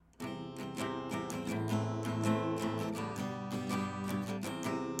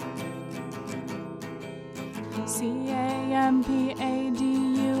CAMPADULTHOOD,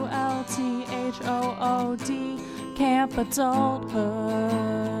 Camp Adulthood.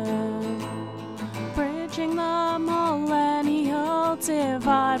 Bridging the millennial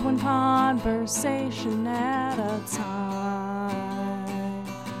divide, one conversation at a time.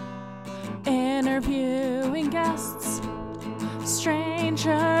 Interviewing guests,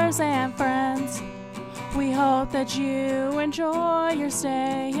 strangers and friends. We hope that you enjoy your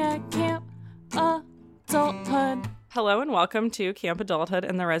stay at Camp Adulthood. Hello and welcome to Camp Adulthood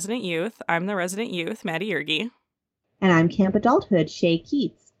and the Resident Youth. I'm the Resident Youth, Maddie Yergi. And I'm Camp Adulthood, Shay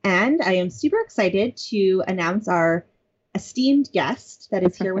Keats. And I am super excited to announce our esteemed guest that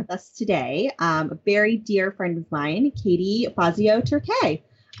is here with us today, a very dear friend of mine, Katie Fazio Turkay.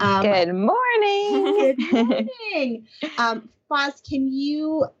 Good morning. Good morning. Foz,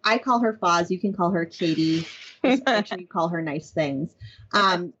 I call her Foz, you can call her Katie. Just make sure you call her nice things.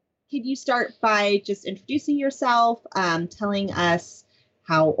 Can you start by just introducing yourself, telling us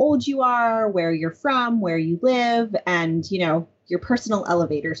how old you are, where you're from, where you live, and, your personal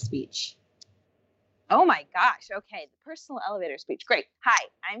elevator speech? Oh my gosh. Okay. The personal elevator speech. Great. Hi,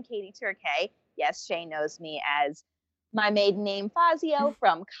 I'm Katie Turkay. Yes, Shay knows me as my maiden name, Fazio,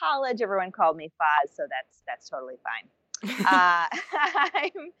 from college. Everyone called me Foz, so that's totally fine.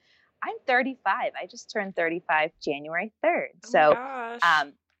 I'm 35. I just turned 35 January 3rd. So,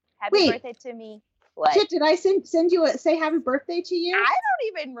 happy birthday to me. What? Shit, did I send you say happy birthday to you? I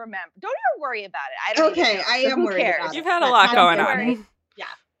don't even remember. Don't even worry about it. I don't. Okay, I am worried about it. You've had a lot going on. Yeah.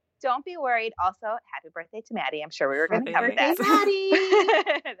 Don't be worried. Also, happy birthday to Maddie. I'm sure we were going to cover that. Maddie.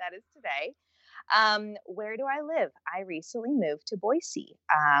 That is today. Where do I live? I recently moved to Boise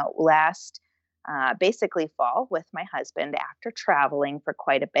last basically fall with my husband after traveling for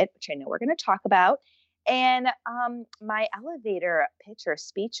quite a bit, which I know we're going to talk about. And my elevator pitch or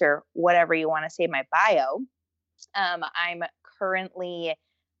speech or whatever you want to say, my bio, I'm currently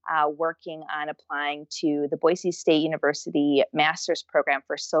working on applying to the Boise State University Master's Program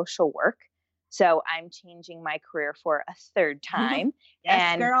for Social Work. So I'm changing my career for a third time.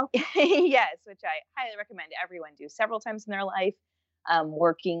 Yes, girl. Yes, which I highly recommend everyone do several times in their life,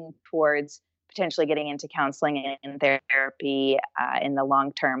 working towards potentially getting into counseling and therapy in the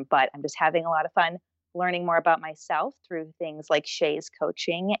long term. But I'm just having a lot of fun learning more about myself through things like Shay's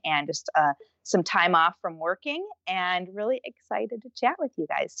coaching and just some time off from working, and really excited to chat with you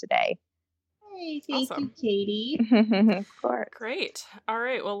guys today. Hey, thank you, Katie. Of course. Great. All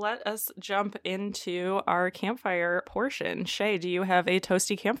right. Well, let us jump into our campfire portion. Shay, do you have a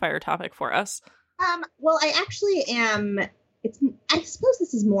toasty campfire topic for us? Well, I actually am. I suppose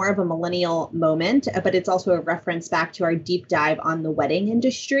this is more of a millennial moment, but it's also a reference back to our deep dive on the wedding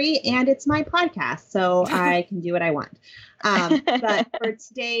industry, and it's my podcast, so I can do what I want. But for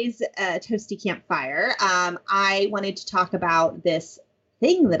today's Toasty Campfire, I wanted to talk about this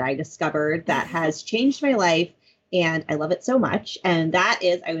thing that I discovered that has changed my life, and I love it so much. And that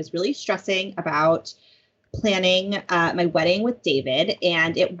is, I was really stressing about planning my wedding with David,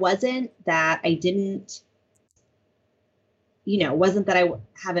 and it wasn't that I didn't. Wasn't that I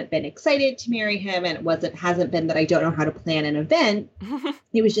haven't been excited to marry him, and it hasn't been that I don't know how to plan an event.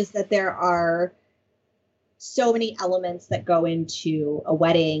 It was just that there are so many elements that go into a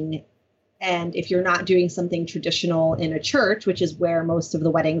wedding. And if you're not doing something traditional in a church, which is where most of the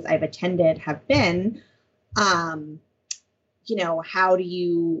weddings I've attended have been, how do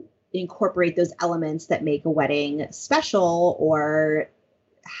you incorporate those elements that make a wedding special or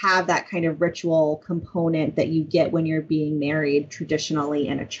have that kind of ritual component that you get when you're being married traditionally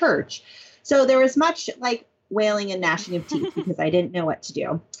in a church? So there was much like wailing and gnashing of teeth because I didn't know what to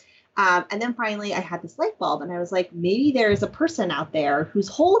do. And then finally I had this light bulb, and I was like, maybe there's a person out there whose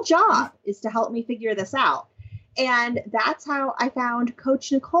whole job is to help me figure this out. And that's how I found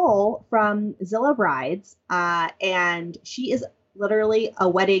Coach Nicole from Zillow Brides. And she is literally a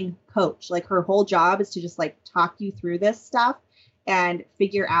wedding coach. Like, her whole job is to just like talk you through this stuff and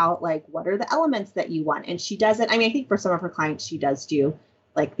figure out like what are the elements that you want. And she does it. I mean, I think for some of her clients, she does do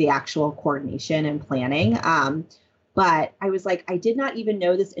like the actual coordination and planning. But I was like, I did not even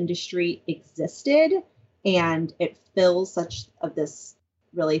know this industry existed, and it fills such of this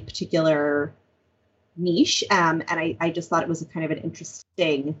really particular niche. And I just thought it was a kind of an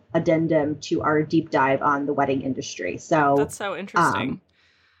interesting addendum to our deep dive on the wedding industry. So that's so interesting.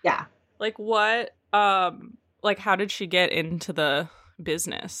 Yeah. Like what, like, how did she get into the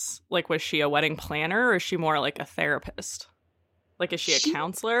business? Like, was she a wedding planner, or is she more like a therapist? Like, is she a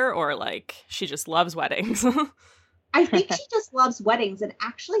counselor, or like she just loves weddings? I think she just loves weddings. And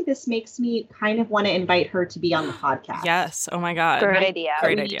actually, this makes me kind of want to invite her to be on the podcast. Yes. Oh my God. Great idea.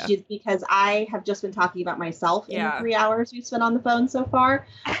 Great idea. Because I have just been talking about myself in the 3 hours we've spent on the phone so far.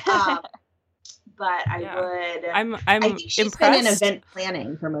 But I think she's impressed. been in event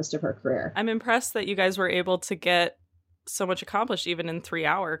planning for most of her career. I'm impressed that you guys were able to get so much accomplished even in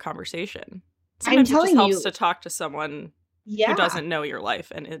 3-hour conversation. Sometimes it just helps to talk to someone who doesn't know your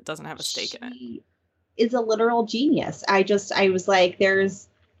life and it doesn't have a stake in it. Is a literal genius. I was like, there's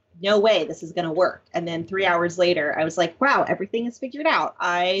no way this is going to work. And then 3 hours later, I was like, wow, everything is figured out.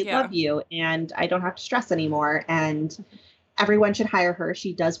 I love you and I don't have to stress anymore. And everyone should hire her.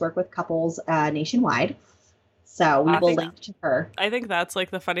 She does work with couples nationwide. So we will link to her. I think that's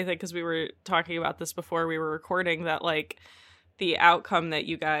like the funny thing, because we were talking about this before we were recording, that like the outcome that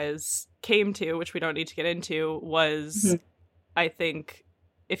you guys came to, which we don't need to get into, was I think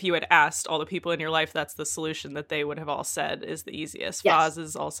if you had asked all the people in your life, that's the solution that they would have all said is the easiest. Yes. Foz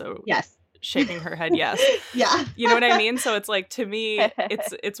is also shaking her head yes. Yeah. You know what I mean? So it's like, to me,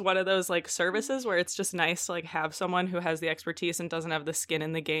 it's one of those like services where it's just nice to like have someone who has the expertise and doesn't have the skin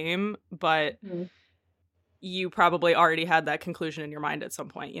in the game, but you probably already had that conclusion in your mind at some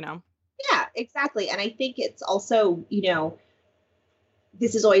point, you know? Yeah, exactly. And I think it's also, you know,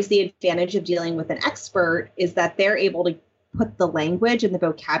 this is always the advantage of dealing with an expert, is that they're able to put the language and the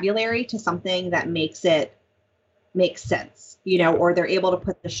vocabulary to something that makes it make sense, you know, or they're able to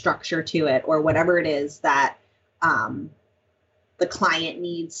put the structure to it or whatever it is that the client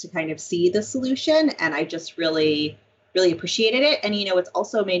needs to kind of see the solution. And I just really, really appreciated it. And, you know, it's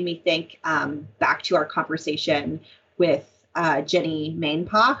also made me think back to our conversation with Jenny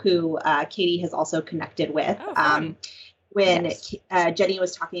Mainpaw, who Katie has also connected with. When Jenny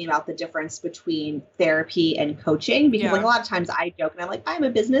was talking about the difference between therapy and coaching, because like a lot of times I joke and I'm like, I'm a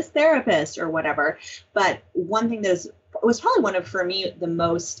business therapist or whatever. But one thing that was probably one of, for me, the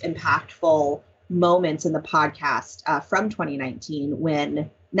most impactful moments in the podcast from 2019,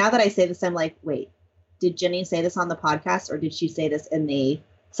 when now that I say this, I'm like, wait, did Jenny say this on the podcast or did she say this in the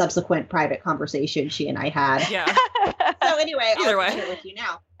subsequent private conversation she and I had? Yeah. So anyway, I'll share it with you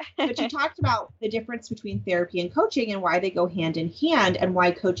now. But you talked about the difference between therapy and coaching and why they go hand in hand and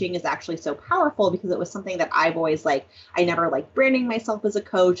why coaching is actually so powerful, because it was something that I've always I never liked branding myself as a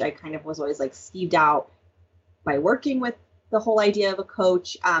coach. I kind of was always skeeved out by working with the whole idea of a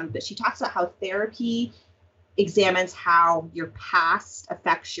coach. But she talks about how therapy examines how your past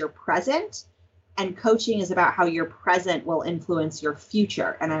affects your present, and coaching is about how your present will influence your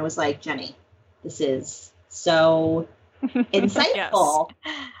future. And I was like, Jenny, this is so insightful.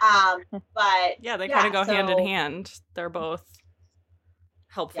 But yeah, they kind of go hand in hand. They're both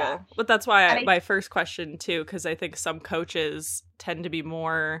helpful. But that's why my first question too, because I think some coaches tend to be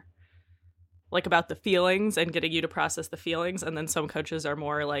more like about the feelings and getting you to process the feelings, and then some coaches are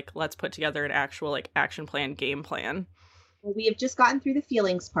more like, let's put together an actual action plan, game plan. Well, we have just gotten through the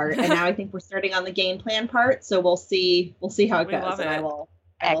feelings part, and now I think we're starting on the game plan part. So we'll see how it goes. Love it. I will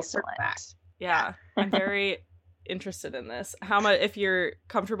circle back. Yeah, I'm very interested in this. How much, if you're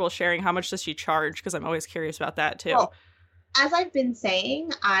comfortable sharing, how much does she charge? Because I'm always curious about that too. Well, as I've been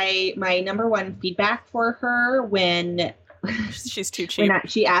saying, my number one feedback for her when she's too cheap, when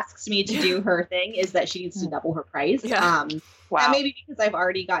she asks me to do her thing, is that she needs to double her price. Yeah. Wow. Maybe because I've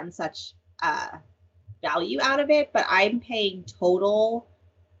already gotten such value out of it, but I'm paying total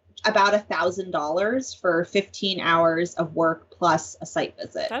about $1,000 for 15 hours of work plus a site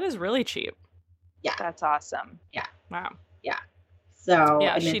visit. That is really cheap. Yeah, that's awesome. Yeah. Wow. Yeah. So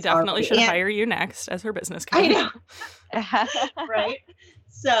yeah, she definitely should hire you next as her business coach. I know. Right.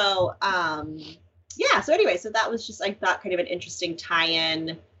 So yeah. So anyway, so that was just, I thought, kind of an interesting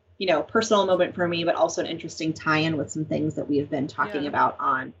tie-in, you know, personal moment for me, but also an interesting tie-in with some things that we have been talking about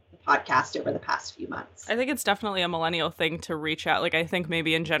on the podcast over the past few months. I think it's definitely a millennial thing to reach out. I think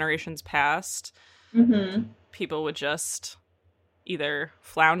maybe in generations past, people would just either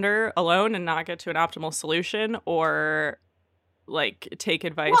flounder alone and not get to an optimal solution, or take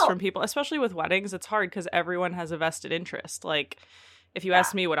advice from people, especially with weddings. It's hard because everyone has a vested interest. If you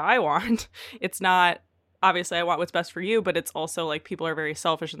ask me what I want, it's not, obviously I want what's best for you, but it's also people are very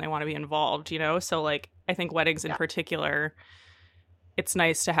selfish and they want to be involved, you know? So I think weddings in particular, it's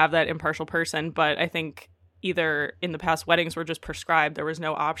nice to have that impartial person, but I think either in the past weddings were just prescribed, there was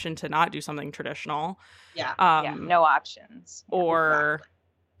no option to not do something traditional. No options. Or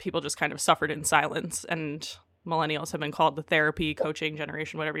people just kind of suffered in silence, and millennials have been called the therapy coaching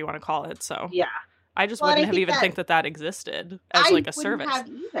generation, whatever you want to call it. So I just wouldn't have even think that existed as like a service. I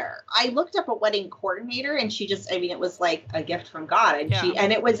wouldn't have either. I looked up a wedding coordinator, and she just, I mean, it was like a gift from God.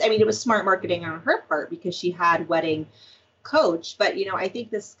 And it was smart marketing on her part because she had wedding coach. But, you know, I think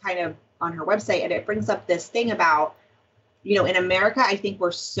this kind of on her website, and it brings up this thing about, you know, in America, I think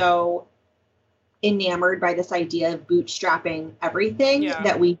we're so enamored by this idea of bootstrapping everything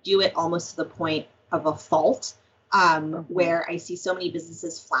that we do it almost to the point of a fault. Where I see so many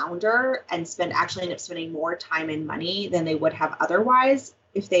businesses flounder and end up spending more time and money than they would have otherwise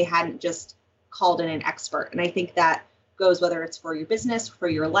if they hadn't just called in an expert. And I think that goes whether it's for your business, for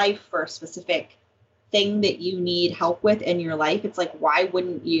your life, for a specific thing that you need help with in your life. It's like, why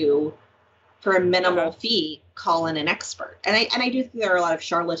wouldn't you, for a minimal fee, call in an expert? And I do think there are a lot of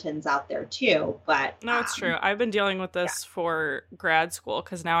charlatans out there too. But no, it's true. I've been dealing with this for grad school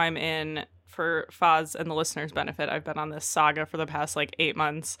because now I'm in. For Foz and the listeners' benefit, I've been on this saga for the past like 8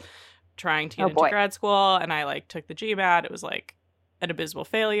 months trying to get into grad school, and I like took the GMAT. It was like an abysmal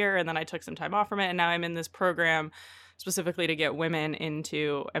failure, and then I took some time off from it, and now I'm in this program specifically to get women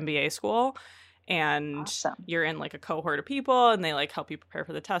into MBA school. And you're in like a cohort of people, and they like help you prepare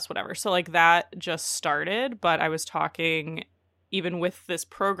for the test, whatever. So like that just started, but I was talking even with this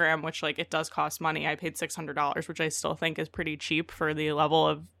program, which like it does cost money. I paid $600, which I still think is pretty cheap for the level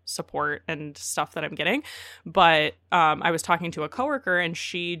of support and stuff that I'm getting. But I was talking to a coworker, and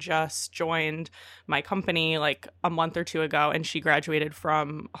she just joined my company like a month or two ago, and she graduated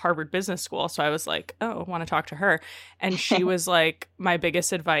from Harvard Business School. So I was like, oh, I want to talk to her. And she was like, my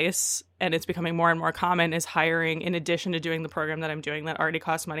biggest advice, and it's becoming more and more common, is hiring, in addition to doing the program that I'm doing that already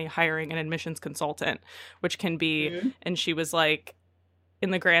costs money, hiring an admissions consultant, which can be, and she was like, in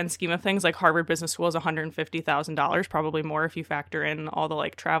the grand scheme of things, like Harvard Business School is $150,000, probably more if you factor in all the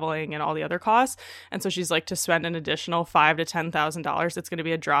like traveling and all the other costs. And so she's like, to spend an additional $5,000 to $10,000, it's going to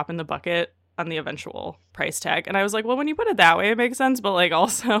be a drop in the bucket on the eventual price tag. And I was like, well, when you put it that way, it makes sense. But like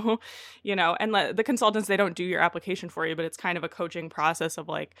also, you know, and the consultants, they don't do your application for you, but it's kind of a coaching process of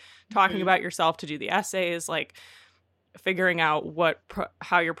like talking about yourself to do the essays, like figuring out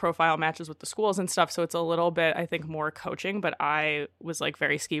how your profile matches with the schools and stuff. So it's a little bit, I think, more coaching, but I was like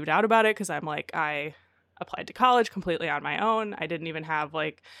very skeeved out about it because I'm like, I applied to college completely on my own. I didn't even have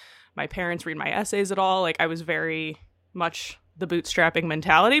like my parents read my essays at all. Like I was very much the bootstrapping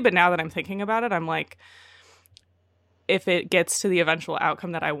mentality. But now that I'm thinking about it, I'm like, if it gets to the eventual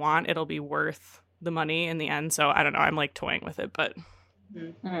outcome that I want, it'll be worth the money in the end. So I don't know. I'm like toying with it, but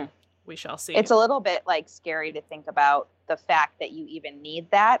we shall see. It's a little bit like scary to think about the fact that you even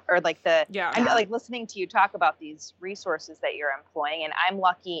need that, or like I'm like listening to you talk about these resources that you're employing. And I'm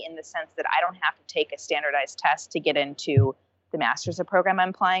lucky in the sense that I don't have to take a standardized test to get into the master's program I'm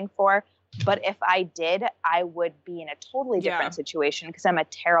applying for. But if I did, I would be in a totally different situation because I'm a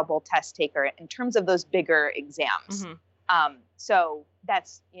terrible test taker in terms of those bigger exams. So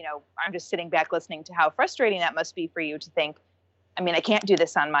that's, you know, I'm just sitting back listening to how frustrating that must be for you to think, I mean, I can't do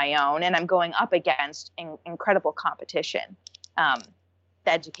this on my own, and I'm going up against incredible competition.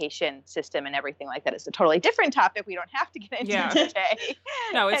 The education system and everything like that is a totally different topic we don't have to get into today.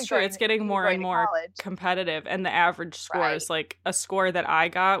 No, it's true. It's getting more and more competitive, and the average score is like a score that I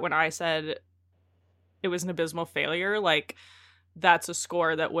got when I said it was an abysmal failure. Like that's a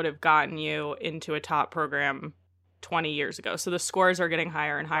score that would have gotten you into a top program 20 years ago. So the scores are getting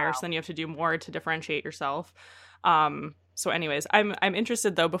higher and higher. So then you have to do more to differentiate yourself. So anyways, I'm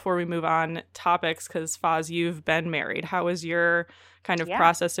interested though, before we move on topics, because Foz, you've been married. How was your kind of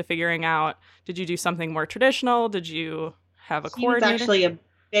process to figuring out, did you do something more traditional? Did you have a coordinator? It's actually a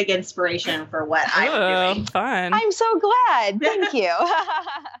big inspiration for what I'm doing. Fun. I'm so glad. Thank you.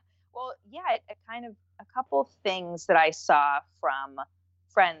 Well, yeah, a couple things that I saw from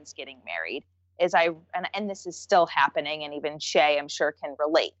friends getting married is and this is still happening, and even Shay, I'm sure, can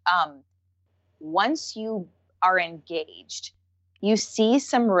relate. Once you are engaged, you see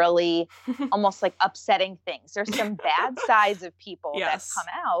some really almost like upsetting things. There's some bad sides of people that come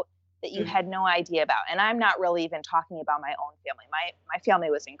out that you had no idea about. And I'm not really even talking about my own family. My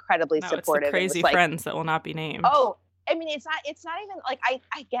family was incredibly supportive. It's the crazy friends that will not be named. Oh, I mean, it's not even like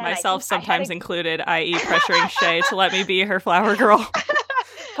myself sometimes included, i.e. pressuring Shay to let me be her flower girl.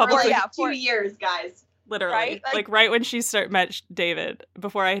 Publicly. Well, 2 years, guys. Literally. Right? Like right when she met David,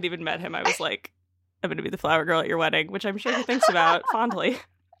 before I had even met him, I was like, I'm going to be the flower girl at your wedding, which I'm sure he thinks about fondly.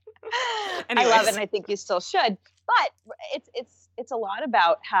 Anyways. I love it, and I think you still should. But it's a lot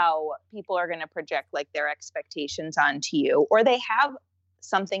about how people are going to project like their expectations onto you, or they have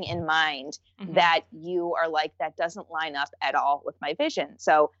something in mind that you are like, that doesn't line up at all with my vision.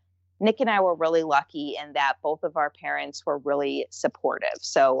 So Nick and I were really lucky in that both of our parents were really supportive.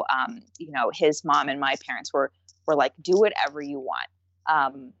 So, his mom and my parents were like, do whatever you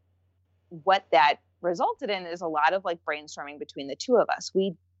want. What that resulted in is a lot of like brainstorming between the two of us.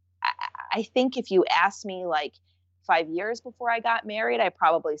 I think if you asked me like 5 years before I got married, I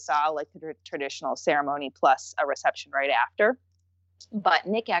probably saw like the traditional ceremony plus a reception right after. But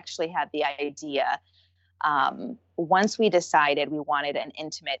Nick actually had the idea. Once we decided we wanted an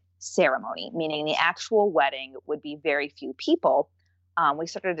intimate ceremony, meaning the actual wedding would be very few people, we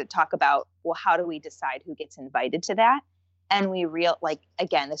started to talk about, well, how do we decide who gets invited to that? And we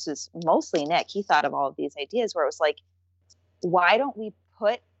again, this is mostly Nick. He thought of all of these ideas where it was like, why don't we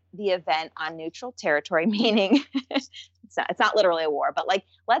put the event on neutral territory, meaning it's not literally a war, but like,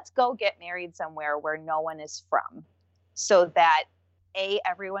 let's go get married somewhere where no one is from, so that A,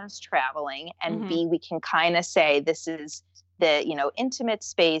 everyone's traveling, and B, we can kind of say this is the, intimate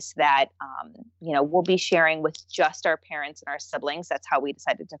space that, we'll be sharing with just our parents and our siblings. That's how we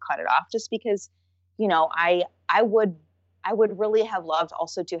decided to cut it off, just because, I would really have loved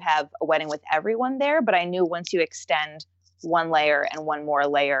also to have a wedding with everyone there, but I knew once you extend one layer and one more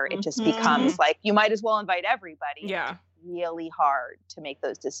layer, it just becomes like, you might as well invite everybody. Yeah. It's really hard to make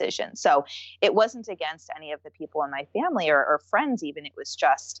those decisions. So it wasn't against any of the people in my family or friends even. It was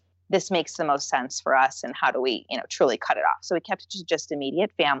just, this makes the most sense for us, and how do we, truly cut it off? So we kept it to just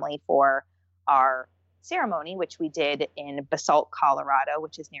immediate family for our ceremony, which we did in Basalt, Colorado,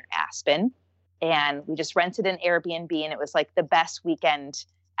 which is near Aspen. And we just rented an Airbnb, and it was like the best weekend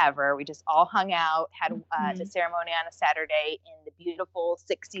ever. We just all hung out, had the ceremony on a Saturday in the beautiful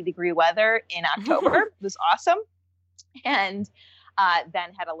 60-degree weather in October. It was awesome. And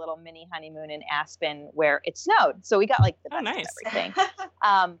then had a little mini honeymoon in Aspen where it snowed. So we got like the best of everything.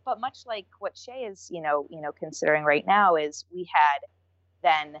 But much like what Shay is, considering right now, is we had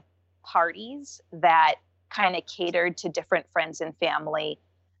then parties that kind of catered to different friends and family,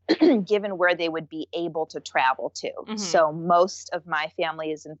 given where they would be able to travel to. So most of my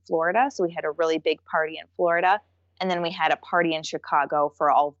family is in Florida. So we had a really big party in Florida. And then we had a party in Chicago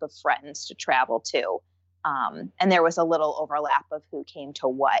for all of the friends to travel to. And there was a little overlap of who came to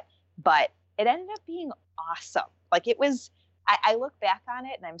what, but it ended up being awesome. Like it was, I look back on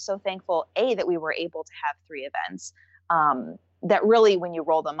it and I'm so thankful, A, that we were able to have 3 events, that really, when you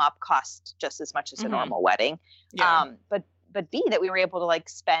roll them up, cost just as much as a normal wedding. Yeah. But B, that we were able to like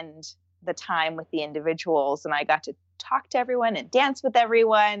spend the time with the individuals, and I got to talk to everyone and dance with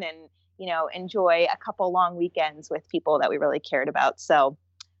everyone and, enjoy a couple long weekends with people that we really cared about. So,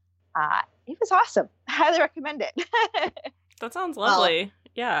 it was awesome. I highly recommend it. That sounds lovely. Well,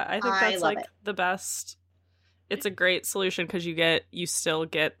 yeah, I think that's like it. The best. It's a great solution because you still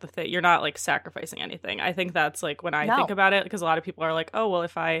get the thing. You're not like sacrificing anything. I think that's like when I think about it, because a lot of people are like, oh, well,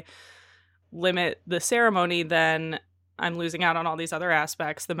 if I limit the ceremony, then I'm losing out on all these other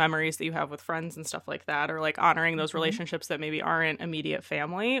aspects, the memories that you have with friends and stuff like that, or like honoring those relationships that maybe aren't immediate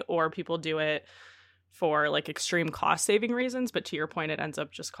family, or people do it for like extreme cost saving reasons. But to your point, it ends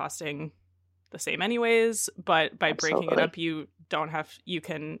up just costing the same anyways. But by breaking it up, you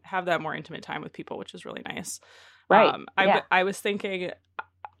can have that more intimate time with people, which is really nice. Right. I was thinking,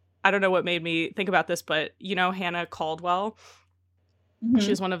 I don't know what made me think about this, but Hannah Caldwell,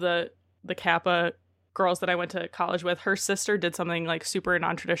 she's one of the Kappa girls that I went to college with. Her sister did something like super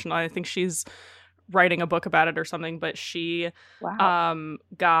non-traditional. I think she's writing a book about it or something, but she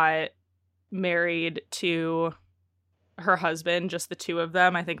got married to her husband, just the two of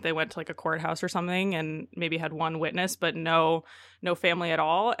them. I think they went to like a courthouse or something and maybe had one witness, but no family at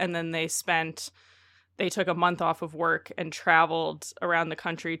all. And then they took a month off of work and traveled around the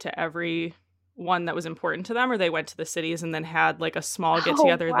country to every one that was important to them, or they went to the cities and then had like a small get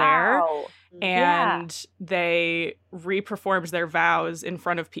together there. And they re-performed their vows in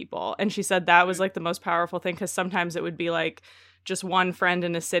front of people. And she said that was like the most powerful thing, because sometimes it would be like just one friend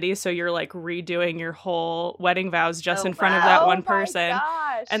in a city, so you're like redoing your whole wedding vows just in front of that one person.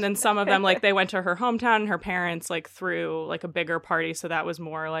 And then some of them, like they went to her hometown and her parents like threw like a bigger party, so that was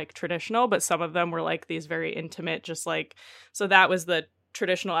more like traditional, but some of them were like these very intimate, just like, so that was the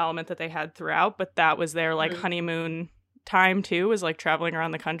traditional element that they had throughout, but that was their like honeymoon time too, was like traveling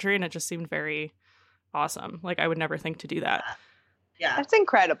around the country, and it just seemed very awesome. Like I would never think to do that. Yeah, that's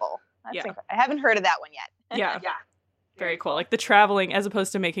incredible. I haven't heard of that one yet. Yeah. Very cool. Like the traveling, as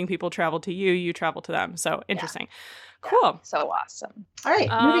opposed to making people travel to you travel to them. So interesting. Yeah. Cool. So awesome. All right,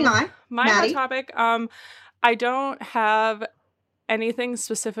 moving on. My hot topic. I don't have anything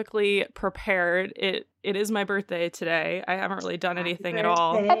specifically prepared. It is my birthday today. I haven't really done anything at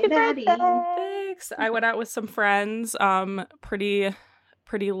all. Happy birthday. Thanks. I went out with some friends. Pretty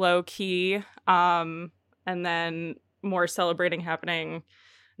pretty low key. And then more celebrating happening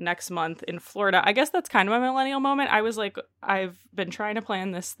next month in Florida. I guess that's kind of my millennial moment. I was like, I've been trying to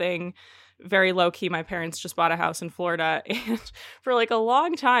plan this thing very low key. My parents just bought a house in Florida, and for like a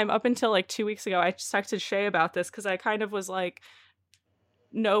long time, up until like 2 weeks ago, I just texted Shay about this because I kind of was like,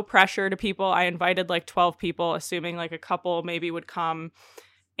 no pressure to people. I invited like 12 people, assuming like a couple maybe would come,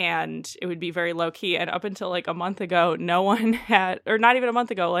 and it would be very low key. And up until like a month ago, no one had, or not even a month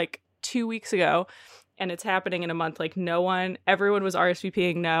ago, like 2 weeks ago, and it's happening in a month, like everyone was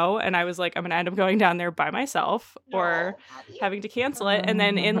RSVPing no, and I was like, I'm gonna end up going down there by myself or having to cancel it. And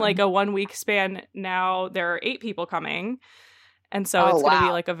then in like a 1 week span, now there are 8 people coming, and so it's gonna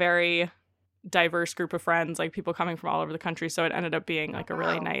be like a very diverse group of friends, like people coming from all over the country. So it ended up being like a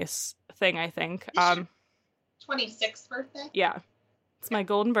really nice thing, I think. 26th birthday? Yeah. It's my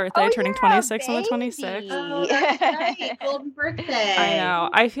golden birthday, turning 26 on the 26th. Oh, that's right. Golden birthday. I know.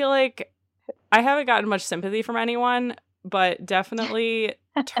 I feel like I haven't gotten much sympathy from anyone, but definitely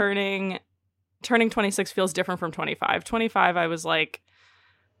turning 26 feels different from 25. 25, I was like,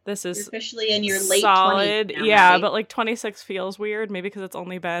 this is You're officially in your late solid. 20s now, yeah, right? but like 26 feels weird, maybe because it's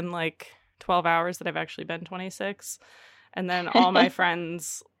only been like 12 hours that I've actually been 26. And then all my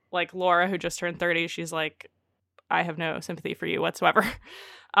friends, like Laura, who just turned 30, she's like, I have no sympathy for you whatsoever.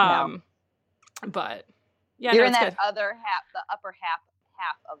 No. But yeah, you're no, in it's that good. other half, the upper half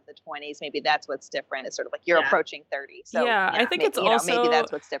of the 20s. Maybe that's what's different. It's sort of like you're approaching 30. So yeah, I think it's also, maybe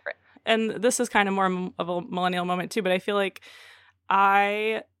that's what's different. And this is kind of more of a millennial moment too, but I feel like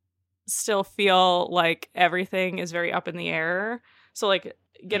I still feel like everything is very up in the air. So like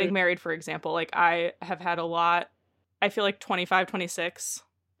getting married, for example, like I have had a lot, I feel like 25, 26,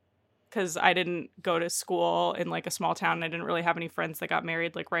 because I didn't go to school in like a small town, and I didn't really have any friends that got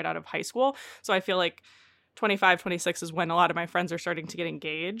married like right out of high school. So I feel like 25, 26 is when a lot of my friends are starting to get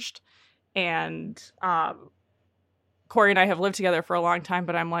engaged. And Corey and I have lived together for a long time,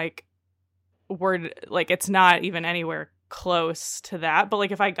 but I'm like, it's not even anywhere close to that. But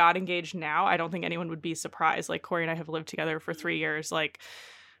like if I got engaged now, I don't think anyone would be surprised. Like Corey and I have lived together for 3 years. Like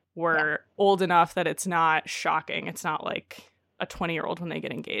we're old enough that it's not shocking. It's not like a 20-year-old when they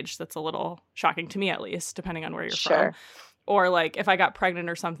get engaged. That's a little shocking to me, at least, depending on where you're from. Or like if I got pregnant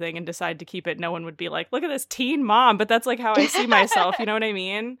or something and decide to keep it, no one would be like, look at this teen mom. But that's like how I see myself. You know what I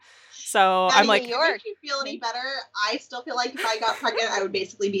mean? So I'm like, if you feel any better, I still feel like if I got pregnant, I would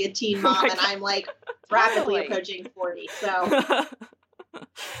basically be a teen mom, and I'm like rapidly approaching 40. So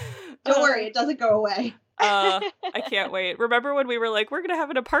don't worry, it doesn't go away. I can't wait. Remember when we were like, we're gonna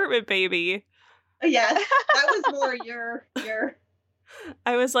have an apartment baby? Yes, that was more your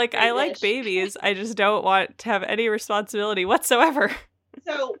I was like, I like babies. I just don't want to have any responsibility whatsoever.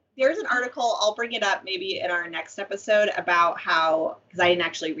 So there's an article, I'll bring it up maybe in our next episode, about how, because I didn't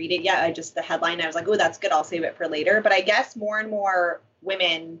actually read it yet, the headline, I was like, oh, that's good, I'll save it for later. But I guess more and more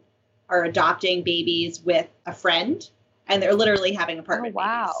women are adopting babies with a friend, and they're literally having apartment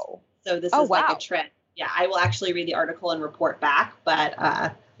babies. So this is like a trend. Yeah, I will actually read the article and report back, but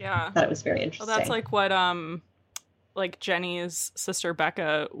yeah, I thought it was very interesting. Well, that's like what like Jenny's sister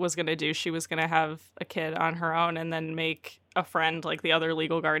Becca was gonna do. She was gonna have a kid on her own and then make a friend like the other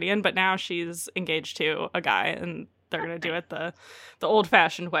legal guardian, but now she's engaged to a guy and they're gonna do it the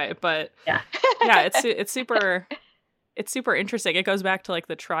old-fashioned way. But yeah, it's super interesting. It goes back to like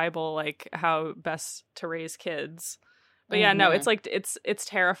the tribal, like how best to raise kids. But yeah, no, it's like it's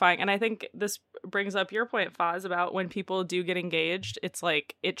terrifying. And I think this brings up your point, Foz, about when people do get engaged, it's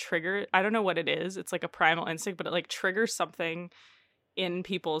like it triggers, I don't know what it is. It's like a primal instinct, but it like triggers something in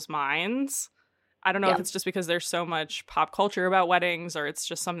people's minds. I don't know if it's just because there's so much pop culture about weddings, or it's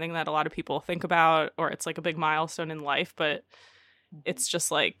just something that a lot of people think about, or it's like a big milestone in life, but it's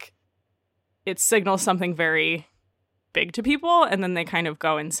just like it signals something very big to people, and then they kind of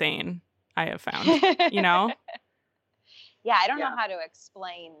go insane, I have found, you know? Yeah, I don't know how to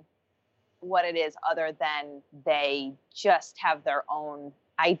explain what it is other than they just have their own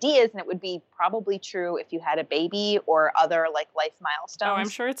ideas, and it would be probably true if you had a baby or other like life milestones. Oh, I'm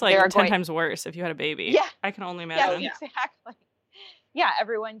sure it's like 10 times worse if you had a baby. Yeah. I can only imagine. Yeah, exactly. Yeah,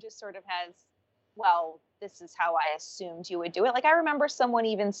 everyone just sort of has, well, this is how I assumed you would do it. Like I remember someone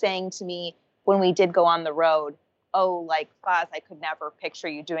even saying to me when we did go on the road, oh, like, Foz, I could never picture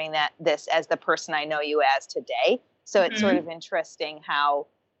you doing this as the person I know you as today. So it's sort of interesting how,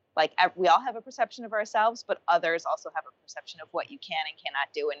 like, we all have a perception of ourselves, but others also have a perception of what you can and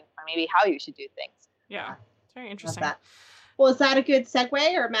cannot do, and or maybe how you should do things. Yeah, it's very interesting. Well, is that a good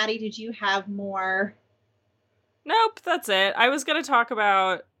segue? Or Maddie, did you have more? Nope, that's it. I was going to talk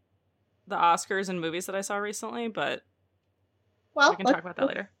about the Oscars and movies that I saw recently, but Well, we can talk about that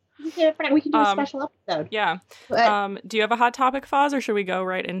later. We can do a special episode. Yeah. Do you have a hot topic, Foz, or should we go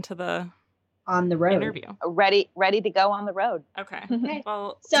right into the on the road interview? Ready to go on the road. Okay. Okay.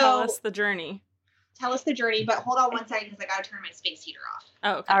 Well, So- tell us the journey. Tell us the journey, but hold on one second because I gotta turn my space heater off.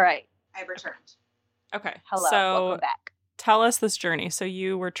 Oh, okay. All right. I've returned. Okay. Hello. So Welcome back. tell us this journey. So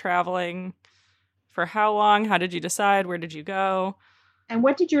you were traveling for how long? How did you decide? Where did you go? And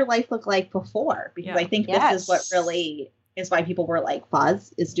what did your life look like before? Because Yeah. I think this is what really is why people were like,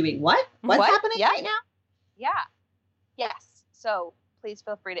 Foz is doing what? What's What? happening Yeah. right now? Yeah. Yes. So please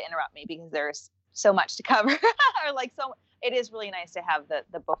feel free to interrupt me because there's so much to cover. Or like so it is really nice to have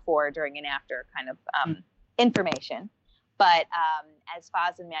the before, during, and after kind of information. But as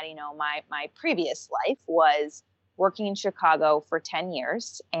Foz and Maddie know, my previous life was working in Chicago for 10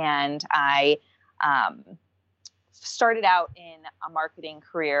 years. And I started out in a marketing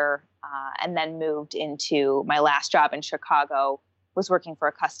career and then moved into my last job in Chicago, was working for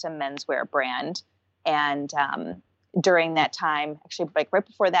a custom menswear brand. And during that time, actually like right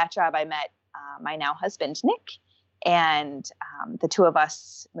before that job, I met my now husband, Nick, and the two of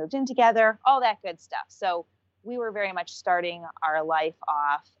us moved in together, all that good stuff. So we were very much starting our life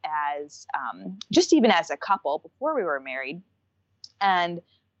off as just even as a couple before we were married. And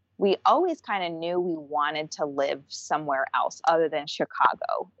we always kind of knew we wanted to live somewhere else other than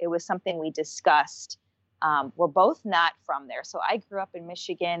Chicago. It was something we discussed. We're both not from there. So I grew up in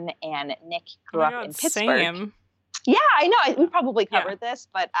Michigan and Nick grew up in Pittsburgh. Same. Yeah, I know. We probably covered this,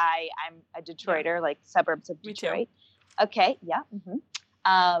 but I'm a Detroiter, like suburbs of Detroit. Me too. Okay, yeah.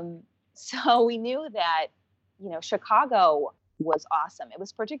 So we knew that, Chicago was awesome. It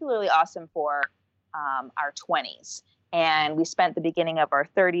was particularly awesome for our 20s. And we spent the beginning of our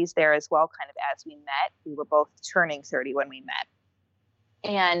 30s there as well, kind of as we met. We were both turning 30 when we met.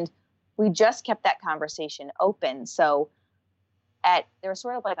 And we just kept that conversation open. So there was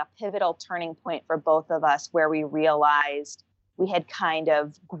sort of like a pivotal turning point for both of us where we realized we had kind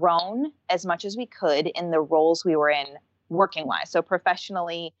of grown as much as we could in the roles we were in working wise. So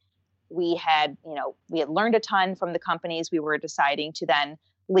professionally, we had learned a ton from the companies we were deciding to then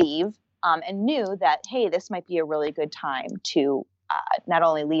leave, and knew that, hey, this might be a really good time to not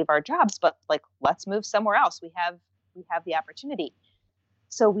only leave our jobs, but like, let's move somewhere else. We have the opportunity.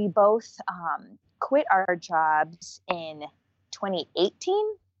 So we both quit our jobs in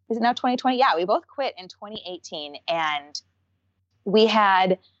 2018. Is it now 2020? Yeah, we both quit in 2018. And we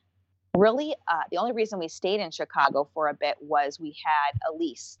had really, the only reason we stayed in Chicago for a bit was we had a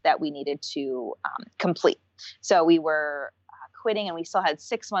lease that we needed to complete. So we were quitting and we still had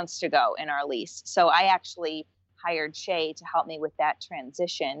 6 months to go in our lease. So I actually hired Shay to help me with that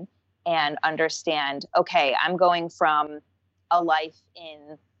transition and understand, okay, I'm going from a life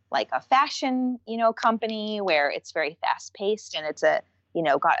in like a fashion, company where it's very fast paced and it's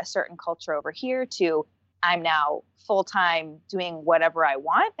got a certain culture over here, to I'm now full-time doing whatever I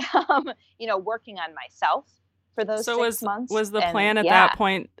want, working on myself for those 6 months. Was the plan at that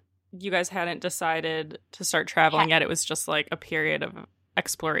point, you guys hadn't decided to start traveling yet? It was just like a period of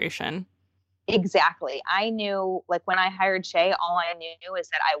exploration. Exactly. I knew, like when I hired Shay, all I knew is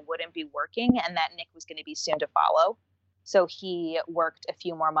that I wouldn't be working and that Nick was going to be soon to follow. So he worked a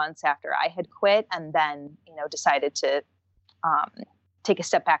few more months after I had quit and then, decided to take a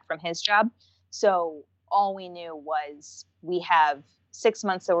step back from his job. So all we knew was we have 6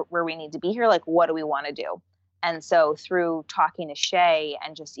 months where we need to be here. Like, what do we want to do? And so through talking to Shay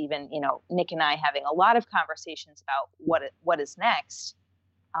and just even, Nick and I having a lot of conversations about what is next,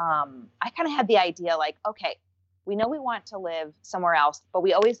 I kind of had the idea like, okay, we know we want to live somewhere else, but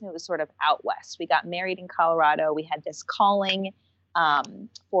we always knew it was sort of out west. We got married in Colorado. We had this calling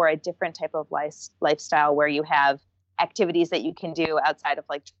for a different type of lifestyle where you have activities that you can do outside of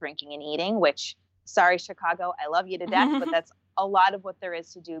like drinking and eating, which, sorry, Chicago, I love you to death, but that's a lot of what there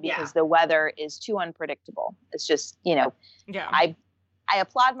is to do because the weather is too unpredictable. It's just, I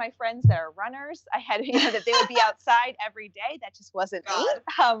applaud my friends that are runners. I had, that they would be outside every day. That just wasn't me.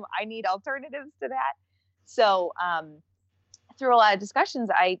 I need alternatives to that. So through a lot of discussions,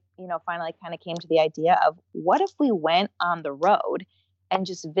 I, finally kind of came to the idea of what if we went on the road and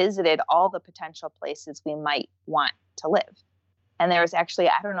just visited all the potential places we might want to live. And there was actually,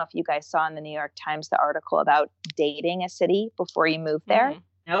 I don't know if you guys saw in the New York Times, the article about dating a city before you move there.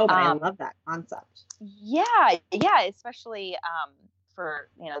 No, but I love that concept. Yeah, especially for,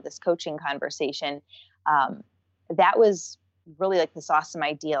 this coaching conversation. That was really like this awesome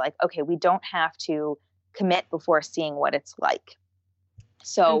idea. Like, okay, we don't have to commit before seeing what it's like.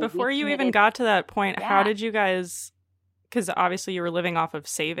 So and before you even got to that point, how did you guys, because obviously you were living off of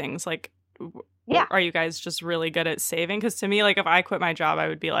savings, like Yeah. Are you guys just really good at saving? Because to me, like, if I quit my job, I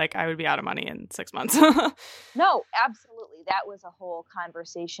would be out of money in 6 months. No, absolutely. That was a whole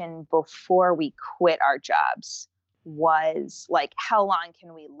conversation before we quit our jobs, was like, how long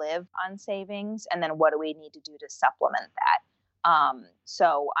can we live on savings? And then what do we need to do to supplement that?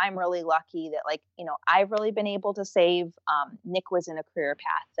 So I'm really lucky that, like, I've really been able to save. Nick was in a career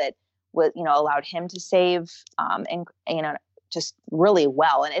path that was, allowed him to save, and, just really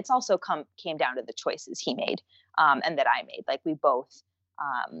well. And it's also came down to the choices he made, and that I made. Like, we both,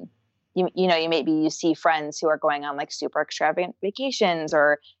 you see friends who are going on like super extravagant vacations,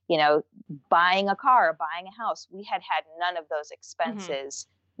 or, buying a car, buying a house. We had none of those expenses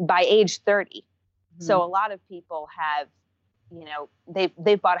by age 30. Mm-hmm. So a lot of people have,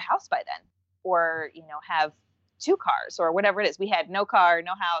 they've bought a house by then, or, have 2 cars or whatever it is. We had no car,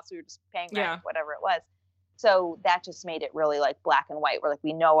 no house. We were just paying rent, whatever it was. So that just made it really like black and white. We're like,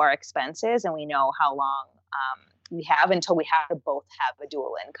 we know our expenses and we know how long we have until we have to both have a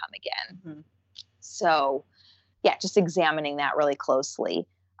dual income again. Mm-hmm. So yeah, just examining that really closely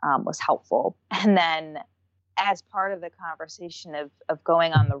was helpful. And then as part of the conversation of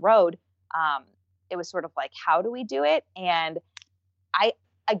going on the road, it was sort of like, how do we do it? And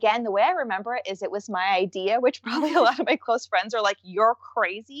again, the way I remember it is it was my idea, which probably a lot of my close friends are like, you're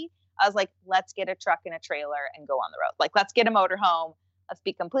crazy. I was like, let's get a truck and a trailer and go on the road. Like, let's get a motorhome. Let's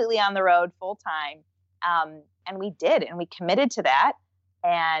be completely on the road full time. And we did, and we committed to that.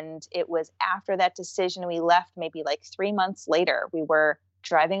 And it was after that decision, we left maybe like 3 months later. We were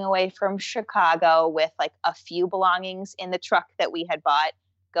driving away from Chicago with like a few belongings in the truck that we had bought,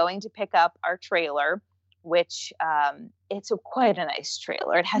 going to pick up our trailer, which it's quite a nice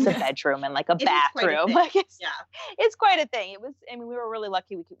trailer. It has a bedroom and like a bathroom. It's quite a thing. We were really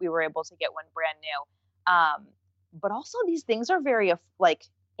lucky we were able to get one brand new. But also these things are very like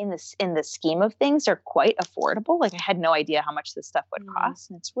in the scheme of things, they're quite affordable. Like, I had no idea how much this stuff would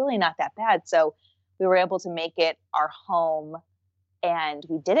cost, and it's really not that bad. So we were able to make it our home, and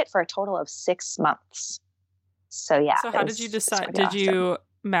we did it for a total of 6 months. So yeah. So how did you decide? Did you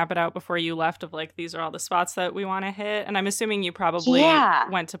map it out before you left of like, these are all the spots that we want to hit? And I'm assuming you probably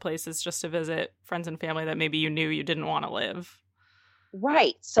went to places just to visit friends and family that maybe you knew you didn't want to live.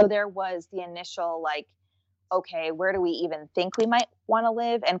 Right. So there was the initial like, okay, where do we even think we might want to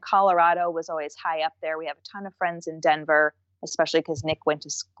live? And Colorado was always high up there. We have a ton of friends in Denver, especially because Nick went to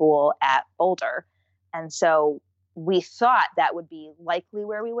school at Boulder. And so we thought that would be likely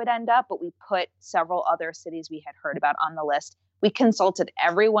where we would end up, but we put several other cities we had heard about on the list. We consulted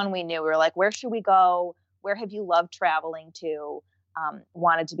everyone we knew. We were like, where should we go? Where have you loved traveling to?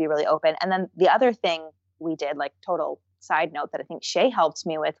 Wanted to be really open. And then the other thing we did, like total side note that I think Shay helped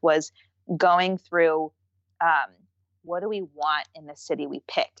me with, was going through what do we want in the city we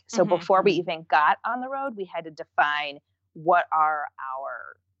picked. So before we even got on the road, we had to define what are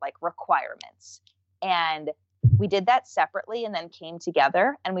our like requirements. And we did that separately and then came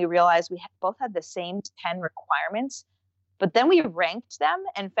together, and we realized we both had the same 10 requirements. But then we ranked them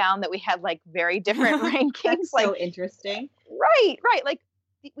and found that we had like very different rankings. That's like, so interesting. Right. Like,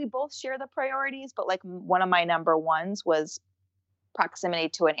 we both share the priorities, but like one of my number ones was proximity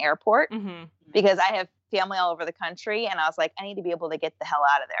to an airport, because I have family all over the country, and I was like, I need to be able to get the hell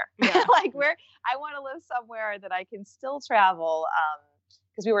out of there. Yeah. Like, where I want to live somewhere that I can still travel.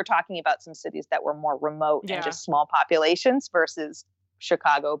 Because we were talking about some cities that were more remote and just small populations versus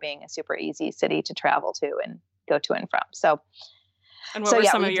Chicago being a super easy city to travel to and go to and from. So, and what were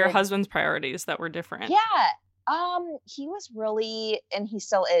some of your husband's priorities that were different? Yeah. He was really, and he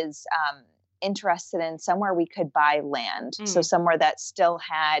still is, interested in somewhere we could buy land. So somewhere that still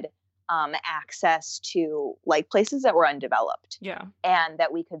had access to like places that were undeveloped. Yeah. And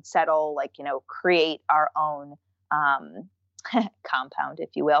that we could settle, like, create our own compound, if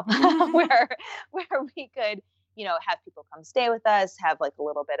you will, where we could, have people come stay with us, have like a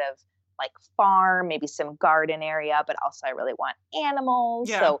little bit of like farm, maybe some garden area, but also I really want animals.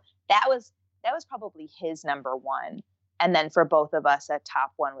 Yeah. So that was probably his number one. And then for both of us, a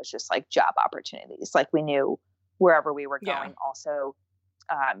top one was just like job opportunities. Like, we knew wherever we were going also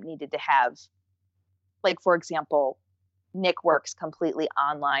needed to have, like, for example, Nick works completely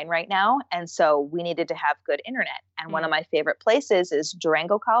online right now. And so we needed to have good internet. And one of my favorite places is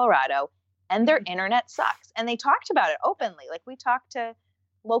Durango, Colorado. And their internet sucks. And they talked about it openly. Like, we talked to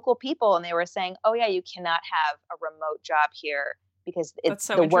local people and they were saying, oh yeah, you cannot have a remote job here because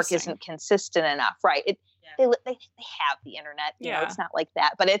the work isn't consistent enough. Right. They have the internet. You know, it's not like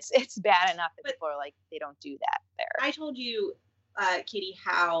that, but it's bad enough that people are like, they don't do that there. I told you, Katie,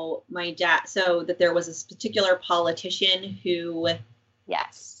 how my dad, so that there was this particular politician who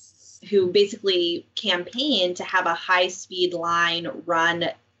who basically campaigned to have a high-speed line run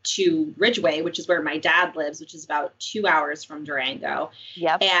to Ridgway, which is where my dad lives, which is about 2 hours from Durango.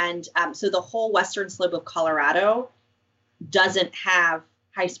 Yep. And so the whole western slope of Colorado doesn't have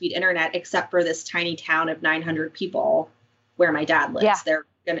high-speed internet except for this tiny town of 900 people where my dad lives. Yeah.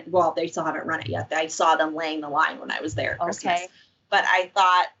 They still haven't run it yet. I saw them laying the line when I was there at Christmas. Okay. But I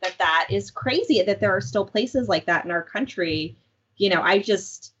thought that is crazy that there are still places like that in our country. You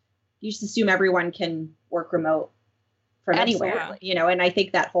just assume everyone can work remote from anywhere, and I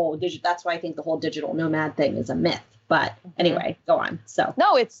think that's why I think the whole digital nomad thing is a myth. But anyway, go on. So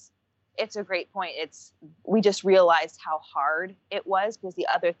no, it's a great point. We just realized how hard it was, because the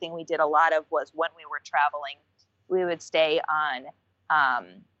other thing we did a lot of was when we were traveling, we would stay on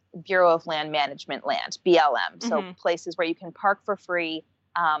Bureau of Land Management land, BLM. So places where you can park for free,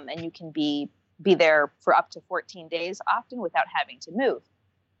 and you can be there for up to 14 days often without having to move.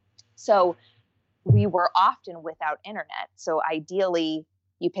 So we were often without internet. So ideally,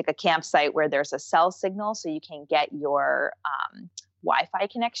 you pick a campsite where there's a cell signal so you can get your Wi-Fi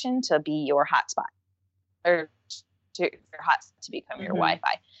connection to be your hotspot, or to your hotspot to become your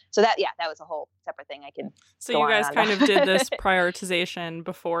Wi-Fi. So that was a whole separate thing. So you guys kind of did this prioritization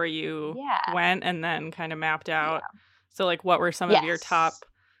before you went, and then kind of mapped out. Yeah. So like, what were some of your top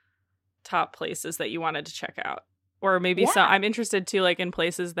places that you wanted to check out? Or maybe I'm interested too, like in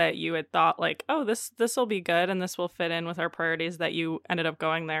places that you had thought like, oh, this will be good and this will fit in with our priorities, that you ended up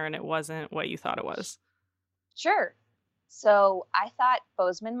going there and it wasn't what you thought it was. Sure. So I thought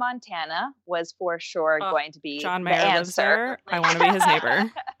Bozeman, Montana was for sure going to be John Mayer lives there. I want to be his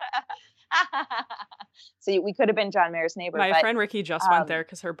neighbor. So we could have been John Mayer's neighbor. My friend Ricky just went there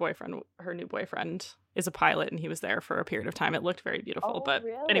because her new boyfriend is a pilot, and he was there for a period of time. It looked very beautiful. But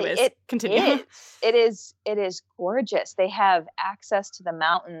really? anyways, continue. It is gorgeous. They have access to the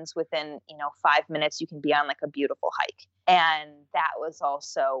mountains within 5 minutes. You can be on like a beautiful hike. And that was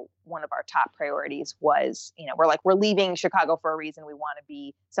also one of our top priorities was, we're leaving Chicago for a reason. We want to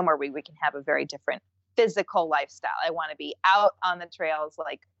be somewhere where we can have a very different physical lifestyle. I want to be out on the trails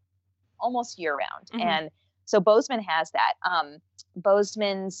like almost year round. And so Bozeman has that.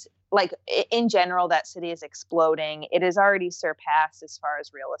 Bozeman's, like in general, that city is exploding. It is already surpassed as far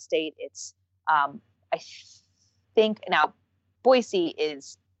as real estate. It's, I think now Boise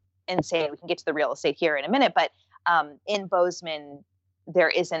is insane. We can get to the real estate here in a minute, but in Bozeman, there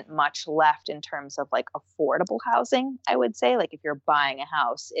isn't much left in terms of like affordable housing, I would say. Like if you're buying a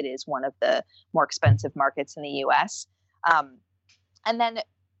house, it is one of the more expensive markets in the US. And then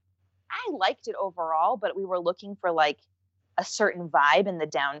I liked it overall, but we were looking for like a certain vibe in the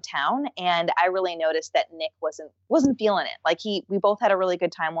downtown. And I really noticed that Nick wasn't feeling it. Like we both had a really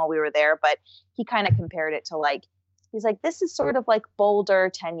good time while we were there, but he kind of compared it to like, he's like, this is sort of like Boulder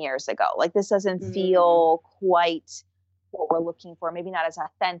 10 years ago. Like this doesn't feel quite what we're looking for. Maybe not as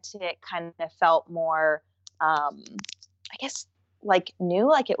authentic, kind of felt more, I guess like new,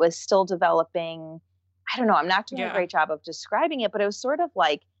 like it was still developing. I don't know. I'm not doing a great job of describing it, but it was sort of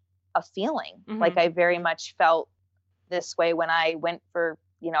like a feeling. Like I very much felt this way when I went for,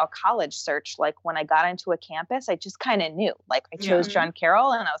 a college search. Like when I got into a campus, I just kind of knew, like I chose John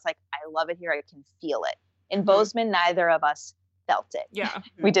Carroll and I was like, I love it here. I can feel it. In Bozeman, neither of us felt it. Yeah.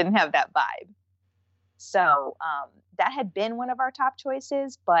 We didn't have that vibe. So that had been one of our top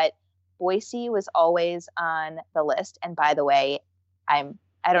choices, but Boise was always on the list. And by the way, I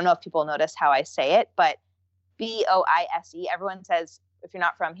don't know if people notice how I say it, but Boise, everyone says, if you're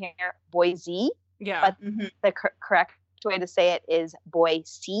not from here, Boise. Yeah. But the correct way to say it is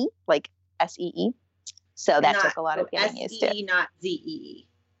Boise, like S-E-E. So that took a lot of getting used to. S-E, not Z-E.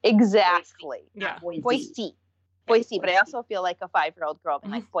 Exactly. Yeah. Boise. But I also feel like a 5-year-old girl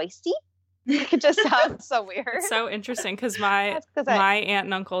being like, Boise? It just sounds so weird. It's so interesting because my aunt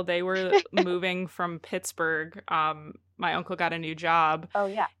and uncle, they were moving from Pittsburgh. My uncle got a new job. Oh,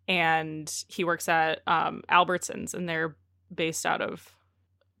 yeah. And he works at Albertsons, and they're based out of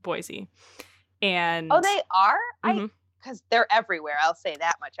Boise. And oh, they are? Because they're everywhere. I'll say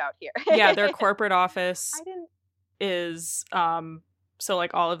that much out here. Yeah, their corporate office is so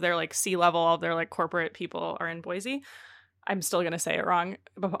like all of their like C-level, all of their like corporate people are in Boise. I'm still gonna say it wrong.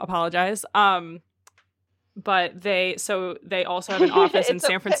 Apologize. But they also have an office in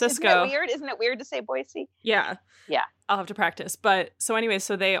San Francisco. Isn't it weird to say Boise? Yeah. Yeah. I'll have to practice. But so anyway,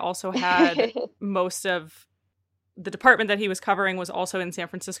 so they also had most of the department that he was covering was also in San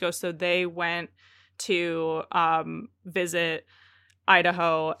Francisco. So they went to visit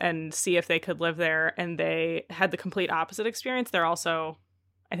Idaho and see if they could live there. And they had the complete opposite experience. They're also,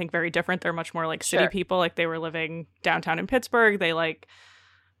 I think, very different. They're much more like city people. Like they were living downtown in Pittsburgh. They like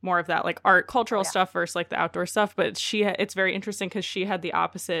more of that like art cultural yeah. stuff versus like the outdoor stuff. But it's very interesting because she had the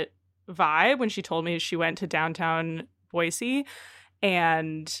opposite vibe when she told me she went to downtown Boise,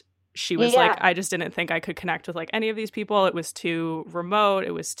 and she was like, I just didn't think I could connect with like any of these people. It was too remote.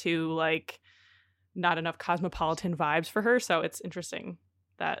 It was too like not enough cosmopolitan vibes for her. So it's interesting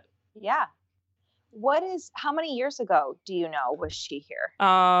that. Yeah. How many years ago do you know was she here?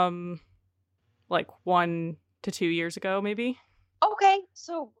 Like 1 to 2 years ago, maybe. Okay.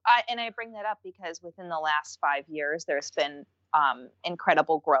 So I bring that up because within the last 5 years, there's been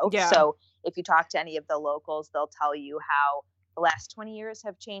incredible growth. Yeah. So if you talk to any of the locals, they'll tell you how the last 20 years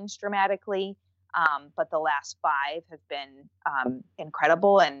have changed dramatically. But the last 5 have been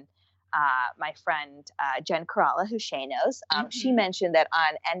incredible. And my friend Jen Kerala, who Shay knows, she mentioned that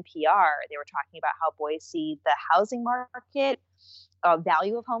on NPR, they were talking about how Boise, the housing market,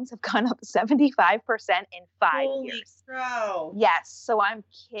 value of homes have gone up 75% in 5 years. Crow. Yes. So I'm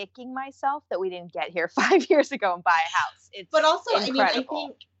kicking myself that we didn't get here 5 years ago and buy a house. But also, incredible. I mean, I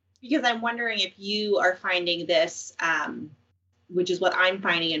think, because I'm wondering if you are finding this, which is what I'm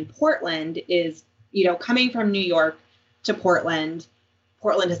finding in Portland, is, coming from New York to Portland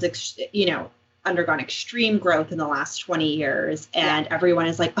has, undergone extreme growth in the last 20 years. And everyone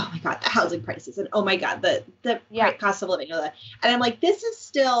is like, oh my God, the housing prices. And oh my God, the cost of living. And I'm like, this is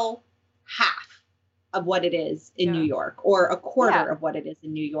still half of what it is in New York, or a quarter of what it is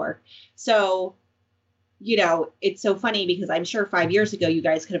in New York. So, it's so funny because I'm sure 5 years ago, you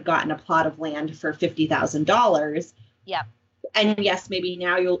guys could have gotten a plot of land for $50,000. Yep. And yes, maybe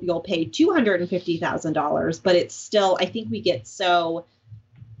now you'll pay $250,000, but it's still, I think we get so,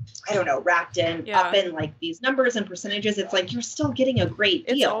 I don't know, wrapped up in like these numbers and percentages. It's like you're still getting a great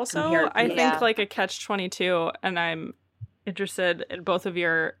deal. It's also, I think, like a catch-22, and I'm interested in both of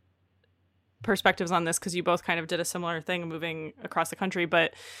your perspectives on this because you both kind of did a similar thing moving across the country.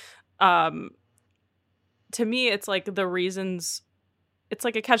 But to me, it's like the reasons. It's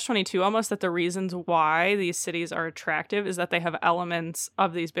like a catch-22 almost, that the reasons why these cities are attractive is that they have elements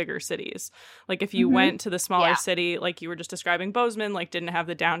of these bigger cities. Like if you went to the smaller city, like you were just describing, Bozeman, like didn't have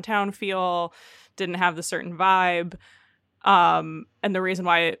the downtown feel, didn't have the certain vibe. And the reason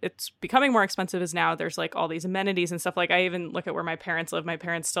why it's becoming more expensive is now there's like all these amenities and stuff. Like I even look at where my parents live. My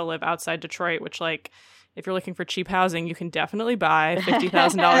parents still live outside Detroit, which like if you're looking for cheap housing, you can definitely buy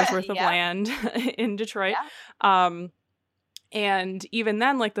 $50,000 worth of land in Detroit. Yeah. And even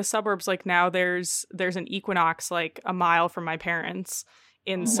then, like the suburbs, like now there's an Equinox like a mile from my parents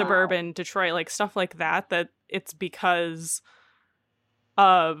in suburban Detroit, like stuff like that it's because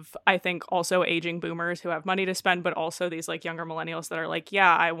of, I think, also aging boomers who have money to spend, but also these like younger millennials that are like,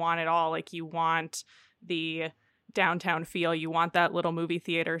 yeah, I want it all. Like you want the downtown feel, you want that little movie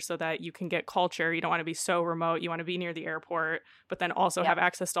theater so that you can get culture. You don't want to be so remote. You want to be near the airport, but then also have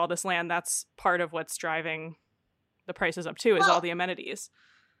access to all this land. That's part of what's driving the prices up too, is all the amenities.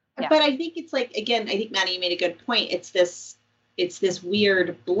 But I think it's like, again, I think Maddie, you made a good point. It's this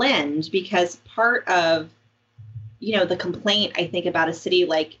weird blend, because part of, the complaint I think about a city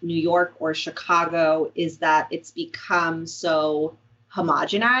like New York or Chicago is that it's become so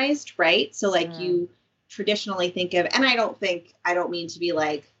homogenized, right? So like you traditionally think of, and I don't mean to be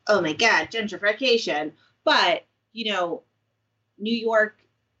like, oh my God, gentrification, but New York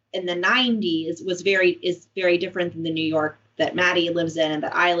in the 90s is very different than the New York that Maddie lives in and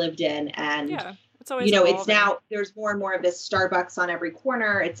that I lived in. And, it's always it's now, there's more and more of this Starbucks on every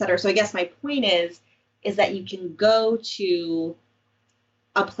corner, et cetera. So I guess my point is that you can go to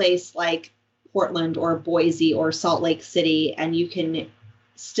a place like Portland or Boise or Salt Lake City, and you can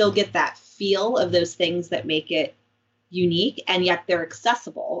still get that feel of those things that make it unique, and yet they're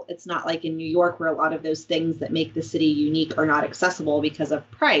accessible. It's not like in New York where a lot of those things that make the city unique are not accessible because of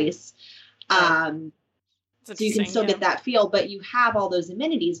price. So you can still get that feel, but you have all those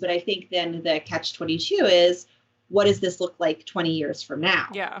amenities. But I think then the catch-22 is, what does this look like 20 years from now?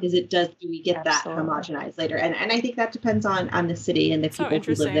 Yeah. Do we get that homogenized later? And I think that depends on the city and the people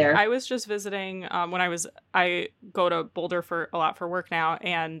who live there. I was just visiting when I go to Boulder a lot for work now,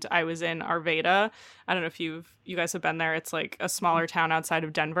 and I was in Arvada. I don't know if you guys have been there. It's like a smaller town outside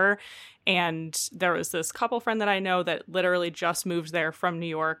of Denver. And there was this couple friend that I know that literally just moved there from New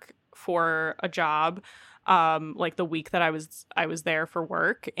York for a job. Like the week that I was there for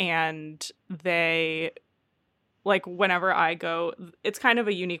work, and they, like, whenever I go, it's kind of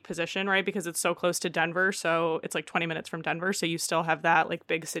a unique position, right? Because it's so close to Denver. So it's like 20 minutes from Denver. So you still have that like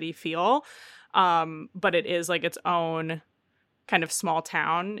big city feel. But it is like its own kind of small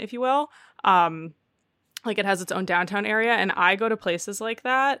town, if you will. Like it has its own downtown area. And I go to places like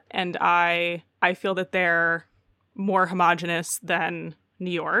that, and I feel that they're more homogenous than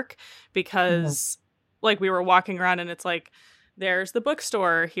New York because like we were walking around and it's like, there's the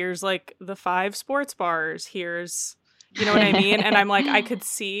bookstore, here's like the 5 sports bars, here's, you know what I mean? And I'm like, I could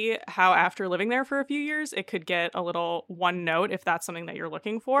see how after living there for a few years, it could get a little one note if that's something that you're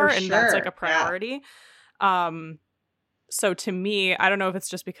looking for and that's like a priority. Yeah. So to me, I don't know if it's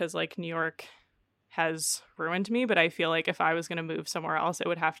just because like New York has ruined me, but I feel like if I was going to move somewhere else, it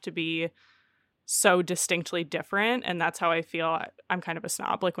would have to be so distinctly different. And that's how I feel. I'm kind of a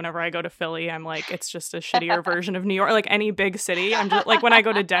snob. Like whenever I go to Philly, I'm like, it's just a shittier version of New York. Like any big city, I'm just like, when I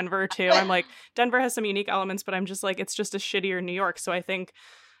go to Denver too, I'm like, Denver has some unique elements, but I'm just like, it's just a shittier New York. So I think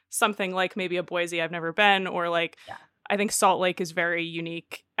something like maybe a Boise I've never been, or like, I think Salt Lake is very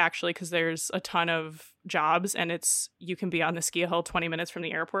unique actually because there's a ton of jobs and you can be on the ski hill 20 minutes from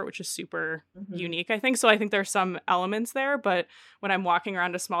the airport, which is super unique, I think. So I think there's some elements there, but when I'm walking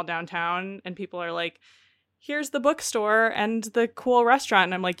around a small downtown and people are like, here's the bookstore and the cool restaurant,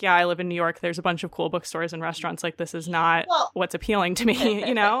 and I'm like, yeah, I live in New York. There's a bunch of cool bookstores and restaurants. Like this is not what's appealing to me,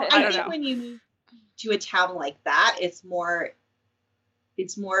 you know? I think when you move to a town like that, it's more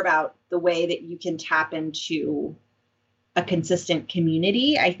about the way that you can tap into a consistent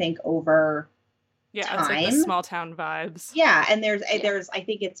community, I think, over time. It's like the small town vibes. Yeah, and there's I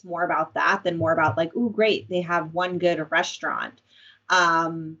think it's more about that than more about like, ooh, great, they have one good restaurant.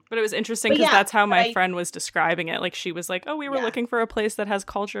 But it was interesting because that's how my friend was describing it. Like she was like, oh, we were looking for a place that has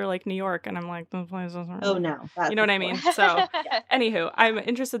culture like New York, and I'm like, the place doesn't. Oh no, you know what I mean? So, anywho, I'm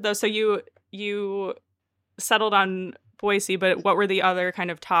interested though. So you settled on Boise, but what were the other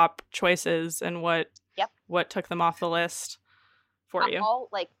kind of top choices, and what took them off the list for you? All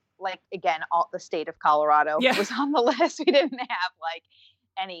like again, all the state of Colorado was on the list. We didn't have like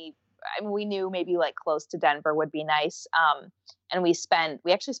any. I mean, we knew maybe like close to Denver would be nice. And we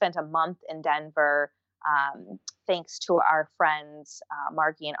actually spent a month in Denver. Thanks to our friends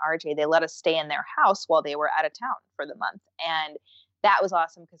Margie and RJ, they let us stay in their house while they were out of town for the month, and that was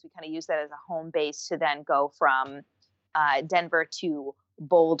awesome because we kind of used that as a home base to then go from Denver to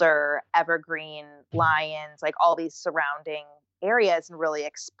Boulder, Evergreen, Lyons, like all these surrounding areas, and really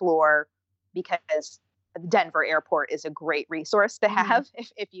explore, because the Denver airport is a great resource to have.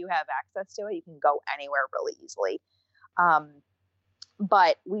 If you have access to it, you can go anywhere really easily.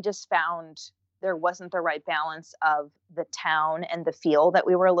 But we just found there wasn't the right balance of the town and the feel that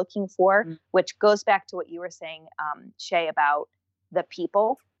we were looking for, which goes back to what you were saying, Shay, about the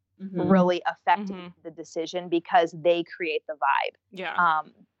people really affecting the decision because they create the vibe. Yeah.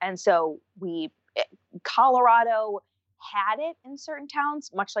 And so Colorado had it in certain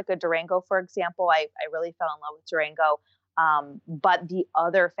towns, much like a Durango, for example. I really fell in love with Durango. But the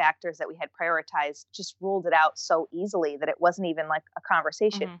other factors that we had prioritized just ruled it out so easily that it wasn't even like a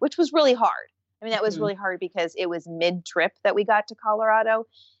conversation, which was really hard. I mean, that was really hard because it was mid-trip that we got to Colorado,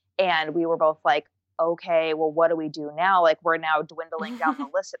 and we were both like, okay, well, what do we do now? Like, we're now dwindling down the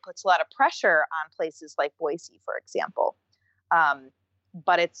list. It puts a lot of pressure on places like Boise, for example.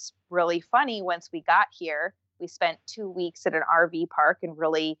 But it's really funny. Once we got here, we spent 2 weeks at an RV park and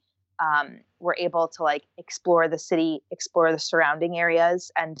really were able to like explore the city, explore the surrounding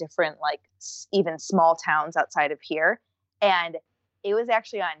areas and different, like even small towns outside of here. And it was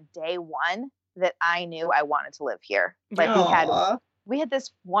actually on day one that I knew I wanted to live here. Like we had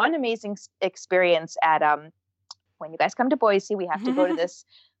this one amazing experience at, when you guys come to Boise, we have to go to this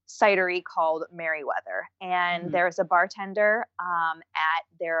cidery called Merriweather. And there's a bartender at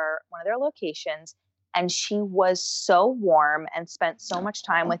one of their locations. And she was so warm and spent so much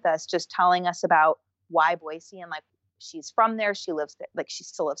time with us, just telling us about why Boise, and like she's from there. She lives there, like she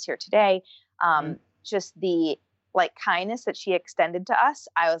still lives here today. Just the like kindness that she extended to us.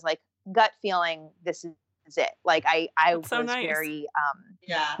 I was like, gut feeling, this is it. Like I was so nice. Very,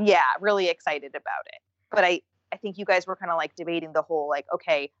 really excited about it. But I think you guys were kind of like debating the whole, like,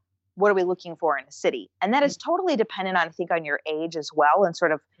 okay, what are we looking for in a city? And that is totally dependent on, I think, on your age as well. And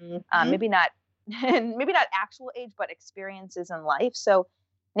sort of maybe not actual age, but experiences in life. So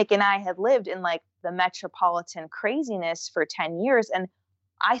Nick and I had lived in like the metropolitan craziness for 10 years. And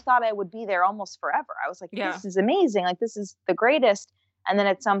I thought I would be there almost forever. I was like, this is amazing. Like, this is the greatest. And then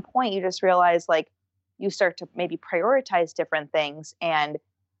at some point you just realize, like, you start to maybe prioritize different things, and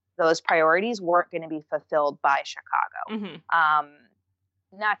those priorities weren't going to be fulfilled by Chicago.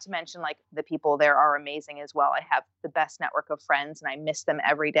 Not to mention, like, the people there are amazing as well. I have the best network of friends and I miss them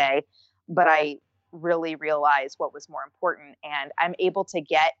every day, but I really realized what was more important. And I'm able to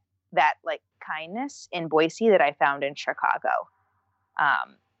get that like kindness in Boise that I found in Chicago.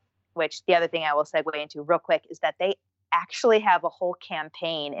 Which the other thing I will segue into real quick is that they actually have a whole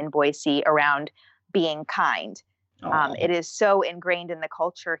campaign in Boise around being kind. It is so ingrained in the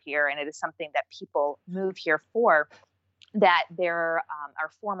culture here, and it is something that people move here for. That our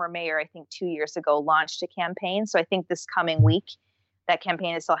former mayor, I think 2 years ago, launched a campaign. So I think this coming week, that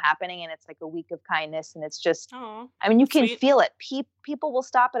campaign is still happening, and it's like a week of kindness. And it's just, I mean, you can feel it. People will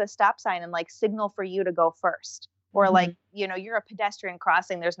stop at a stop sign and like signal for you to go first. Or like, you know, you're a pedestrian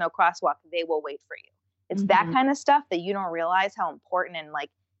crossing, there's no crosswalk, they will wait for you. It's that kind of stuff that you don't realize how important and like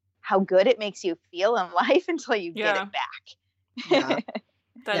how good it makes you feel in life until you get it back. Yeah.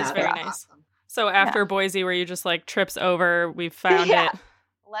 That is very nice. Awesome. So after Boise, were you just like, trips over, we've found it?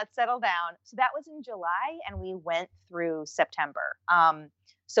 Let's settle down. So that was in July, and we went through September.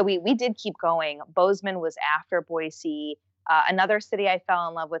 So we did keep going. Bozeman was after Boise. Another city I fell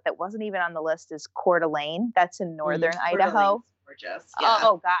in love with that wasn't even on the list is Coeur d'Alene. That's in northern Idaho. Gorgeous. Yeah.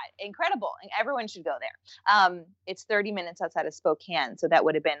 Oh God, incredible. And everyone should go there. It's 30 minutes outside of Spokane. So that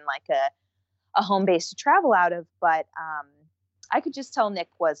would have been like a home base to travel out of. But I could just tell Nick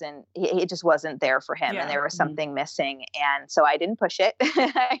it just wasn't there for him, and there was something missing. And so I didn't push it.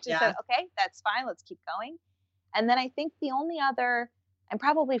 I just said, okay, that's fine. Let's keep going. And then I think the only other, I'm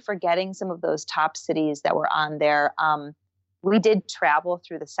probably forgetting some of those top cities that were on there. We did travel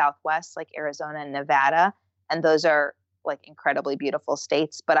through the Southwest, like Arizona and Nevada, and those are like incredibly beautiful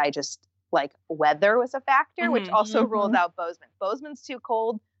states. But I just like weather was a factor, which also ruled out Bozeman. Bozeman's too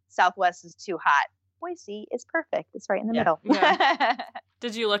cold. Southwest is too hot. Boise is perfect. It's right in the middle. Yeah.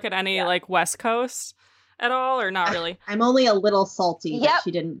 Did you look at any like West Coast at all, or not really? I'm only a little salty that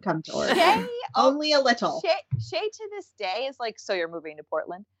she didn't come to Oregon. Only a little. Shay to this day is like, so you're moving to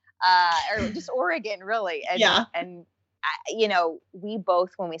Portland, or just Oregon, really? And you know, we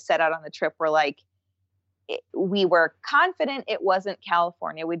both, when we set out on the trip, were like, we were confident it wasn't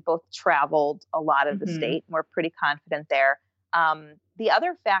California. We'd both traveled a lot of the state, and we're pretty confident there. The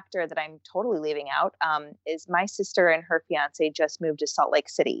other factor that I'm totally leaving out is my sister and her fiance just moved to Salt Lake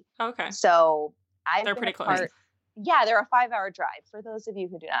City. Okay. So they're pretty close. Yeah, they're a 5-hour drive for those of you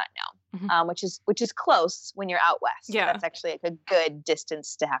who do not know, which is close when you're out west. Yeah. That's actually like a good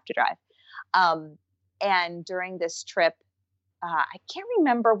distance to have to drive. And during this trip, I can't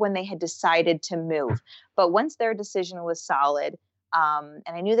remember when they had decided to move, but once their decision was solid, and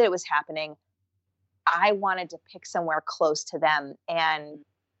I knew that it was happening, I wanted to pick somewhere close to them. And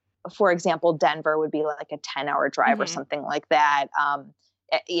for example, Denver would be like a 10-hour drive or something like that.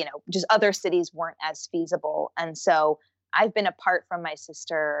 You know, just other cities weren't as feasible. And so I've been apart from my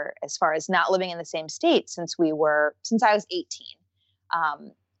sister as far as not living in the same state since I was 18.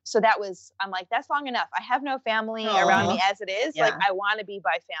 So I'm like, that's long enough. I have no family around me as it is. Like, I want to be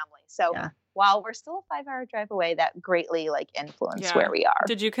by family. So while we're still a 5-hour drive away, that greatly like influenced where we are.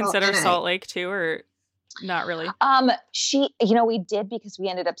 Did you consider Salt Lake too, or not really? We did, because we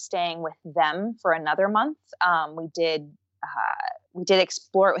ended up staying with them for another month. We did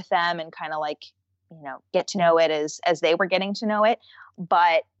explore it with them and kind of like, you know, get to know it as they were getting to know it.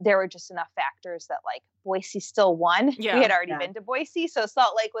 But there were just enough factors that like Boise still won. Yeah. We had already been to Boise, so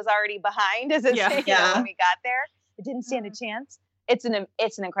Salt Lake was already behind when we got there. It didn't stand a chance. It's an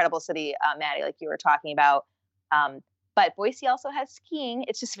incredible city, Maddie, like you were talking about. But Boise also has skiing.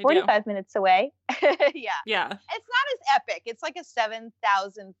 It's just 45 minutes away. Yeah. It's not as epic. It's like a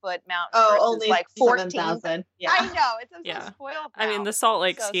 7,000-foot mountain. Oh, only like 14,000. Yeah. I know. It's so spoiled now. I mean, the Salt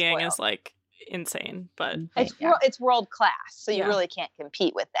Lake skiing is like insane, but it's world class, so you really can't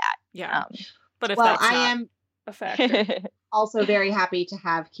compete with that. Yeah. But if that's not am a factor. Also very happy to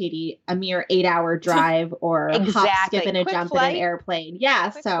have Katie a mere 8-hour drive or hop, skip, and a jump flight. in an airplane. Yeah.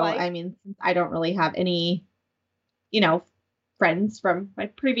 Quick So, flight. I mean, I don't really have any, friends from my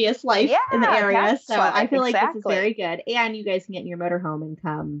previous life in the area. So I feel like this is very good. And you guys can get in your motorhome and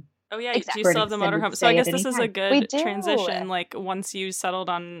come. Oh, yeah. Do you still have the motorhome? So I guess this is a good We transition. Like, once you settled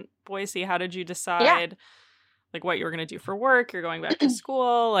on Boise, how did you decide like what you were going to do for work? You're going back to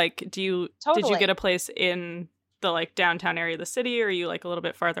school. Like, did you get a place in the like downtown area of the city, or are you like a little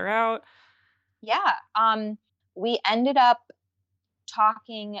bit farther out? Yeah. We ended up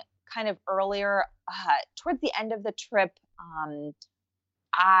talking kind of earlier, towards the end of the trip.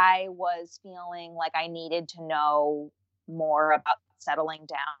 I was feeling like I needed to know more about settling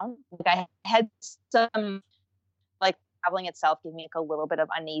down. Like, I had some, like, traveling itself gave me like a little bit of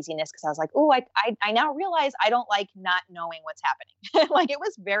uneasiness, because I was like, oh, I now realize I don't like not knowing what's happening. Like, it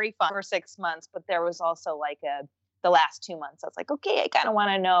was very fun for 6 months, but there was also like the last 2 months, I was like, okay, I kind of want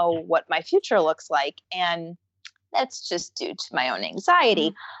to know what my future looks like. And that's just due to my own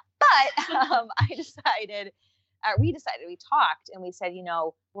anxiety. But we talked and we said,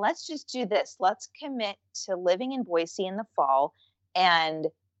 let's just do this. Let's commit to living in Boise in the fall and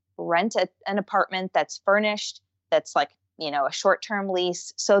rent an apartment that's furnished, that's like, a short-term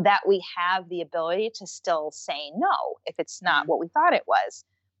lease, so that we have the ability to still say no if it's not what we thought it was.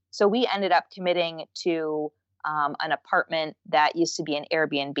 So we ended up committing to an apartment that used to be an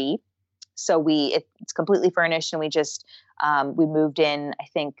Airbnb. So it's completely furnished, and we just we moved in, I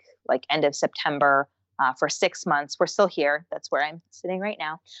think, like end of September for 6 months. We're still here. That's where I'm sitting right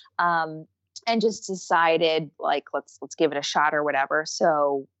now. And just decided like, let's give it a shot or whatever.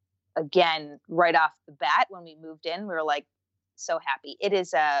 So again, right off the bat, when we moved in, we were like so happy. It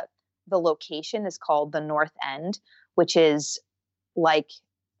is the location is called the North End, which is like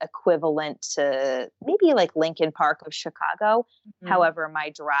equivalent to maybe like Lincoln Park of Chicago. Mm-hmm. However, my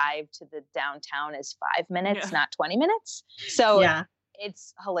drive to the downtown is 5 minutes, not 20 minutes. So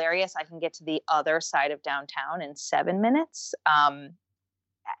it's hilarious. I can get to the other side of downtown in 7 minutes.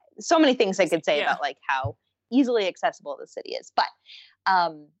 So many things I could say about like how easily accessible the city is. But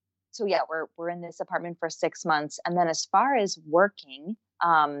so yeah, we're in this apartment for 6 months. And then as far as working,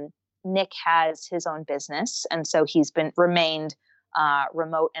 Nick has his own business. And so he's remained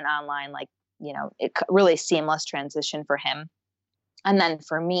remote and online, like, it really seamless transition for him. And then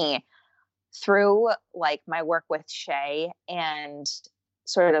for me, through like my work with Shay and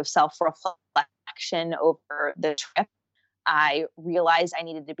sort of self-reflection over the trip, I realized I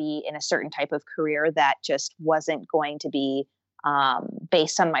needed to be in a certain type of career that just wasn't going to be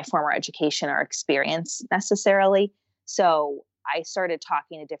based on my former education or experience necessarily. So I started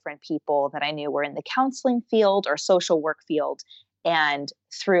talking to different people that I knew were in the counseling field or social work field. And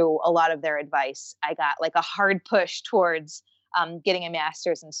through a lot of their advice, I got like a hard push towards getting a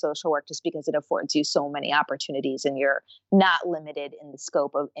master's in social work, just because it affords you so many opportunities and you're not limited in the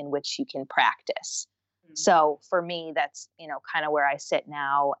scope in which you can practice. Mm-hmm. So for me, that's, kind of where I sit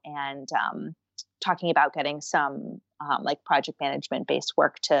now, and talking about getting some like project management based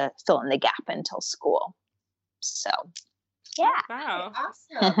work to fill in the gap until school. So, yeah. Wow.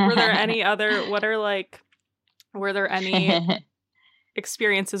 Awesome. Were there any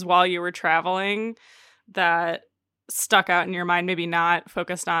experiences while you were traveling that stuck out in your mind? Maybe not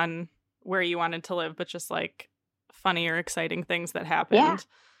focused on where you wanted to live, but just like funny or exciting things that happened.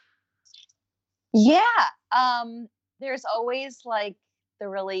 Yeah. There's always like the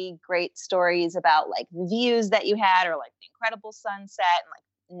really great stories about like the views that you had, or like the incredible sunset, and like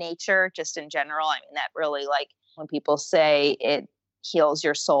nature just in general. I mean, that really, like, when people say it heals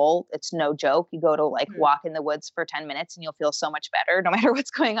your soul, it's no joke. You go to like walk in the woods for 10 minutes and you'll feel so much better no matter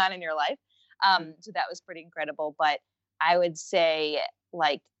what's going on in your life. So that was pretty incredible. But I would say,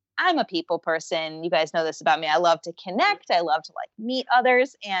 like, I'm a people person. You guys know this about me. I love to connect. I love to like meet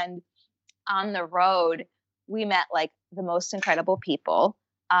others. And on the road, we met like the most incredible people.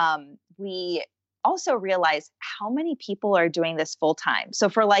 We also realized how many people are doing this full time. So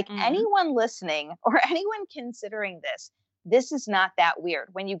for like anyone listening or anyone considering this is not that weird.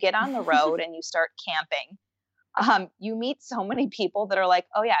 When you get on the road and you start camping, you meet so many people that are like,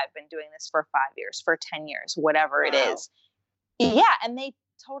 oh yeah, I've been doing this for 5 years, for 10 years, whatever it is. Yeah. And they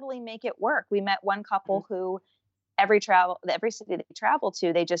totally make it work. We met one couple who every city they travel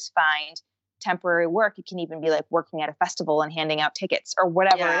to, they just find temporary work. You can even be like working at a festival and handing out tickets or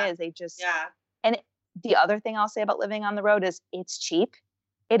whatever it is. They just, and the other thing I'll say about living on the road is it's cheap.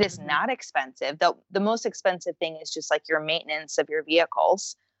 It is not expensive. The most expensive thing is just like your maintenance of your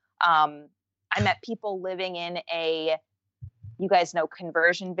vehicles. I met people living in you guys know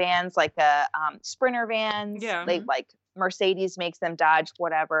conversion vans, like Sprinter vans. Yeah. They like Mercedes makes them, Dodge,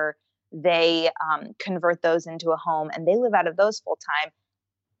 whatever. They convert those into a home and they live out of those full time.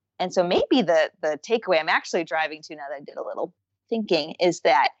 And so maybe the takeaway I'm actually driving to, now that I did a little thinking, is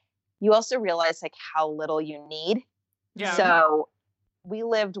that you also realize like how little you need. Yeah. So we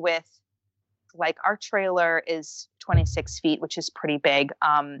lived with, like, our trailer is 26 feet, which is pretty big.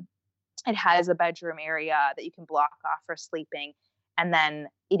 It has a bedroom area that you can block off for sleeping. And then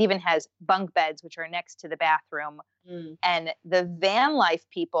it even has bunk beds, which are next to the bathroom. And the van life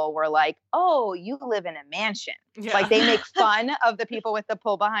people were like, oh, you live in a mansion. Yeah. Like, they make fun of the people with the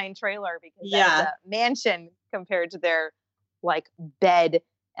pull behind trailer because that's a mansion compared to their like bed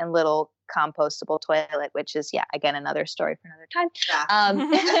and little compostable toilet, which is, again, another story for another time.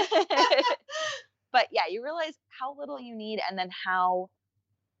 Yeah. But yeah, you realize how little you need, and then how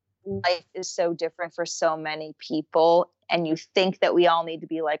life is so different for so many people. And you think that we all need to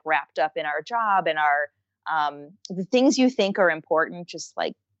be like wrapped up in our job, and our the things you think are important just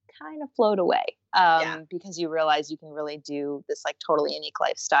like kind of float away because you realize you can really do this like totally unique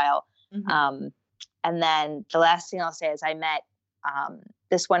lifestyle. And then the last thing I'll say is I met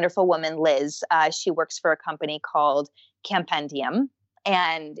this wonderful woman, Liz. She works for a company called Campendium,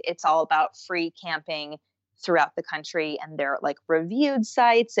 and it's all about free camping throughout the country, and they're like reviewed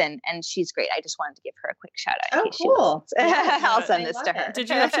sites, and she's great. I just wanted to give her a quick shout out. Oh, cool. I'll send this to her. Did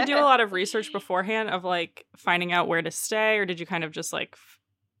you have to do a lot of research beforehand of like finding out where to stay, or did you kind of just like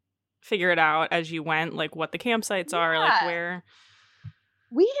figure it out as you went, like what the campsites are, like where?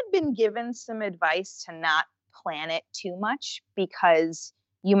 We had been given some advice to not plan it too much, because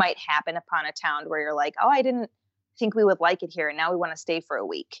you might happen upon a town where you're like, oh, I didn't think we would like it here, and now we want to stay for a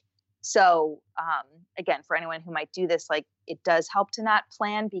week. So again, for anyone who might do this, like it does help to not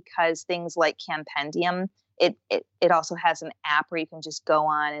plan, because things like Campendium, it also has an app where you can just go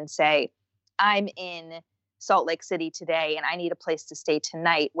on and say, I'm in Salt Lake City today and I need a place to stay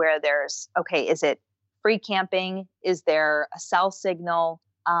tonight, where there's, okay, is it free camping? Is there a cell signal?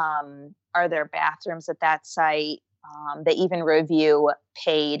 Are there bathrooms at that site? They even review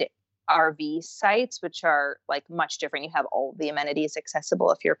paid RV sites, which are like much different. You have all the amenities accessible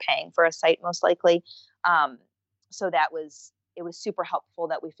if you're paying for a site, most likely. So it was super helpful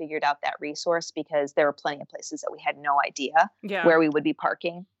that we figured out that resource, because there were plenty of places that we had no idea where we would be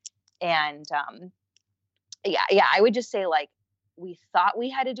parking. And I would just say, like, we thought we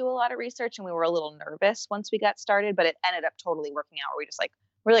had to do a lot of research, and we were a little nervous once we got started, but it ended up totally working out, where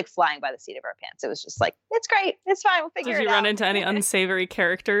we're like flying by the seat of our pants. It was just like, it's great. It's fine. We'll figure it out. Did you run into any unsavory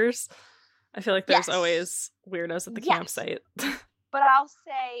characters? I feel like there's always weirdos at the campsite. But I'll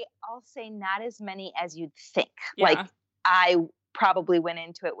say not as many as you'd think. Yeah. Like, I probably went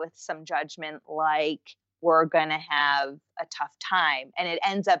into it with some judgment, like, we're going to have a tough time. And it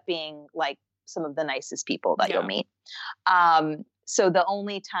ends up being like some of the nicest people that you'll meet. So the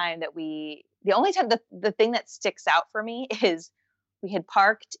thing that sticks out for me is, we had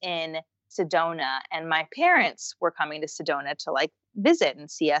parked in Sedona, and my parents were coming to Sedona to like visit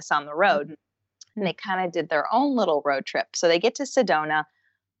and see us on the road. Mm-hmm. And they kind of did their own little road trip. So they get to Sedona,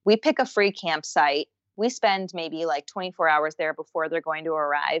 we pick a free campsite. We spend maybe like 24 hours there before they're going to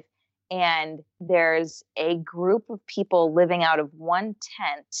arrive. And there's a group of people living out of one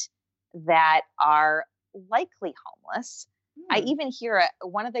tent that are likely homeless. I even hear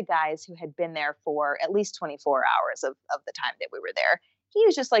one of the guys who had been there for at least 24 hours of the time that we were there. He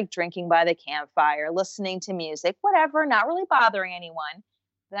was just like drinking by the campfire, listening to music, whatever, not really bothering anyone.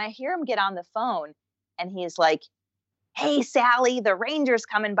 Then I hear him get on the phone, and he's like, hey, Sally, the Rangers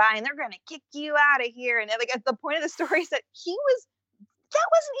coming by and they're going to kick you out of here. And like, at the point of the story is that that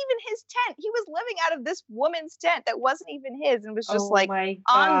wasn't even his tent. He was living out of this woman's tent that wasn't even his, and was just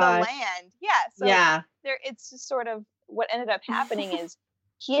on the land. Yeah. So it's just sort of what ended up happening is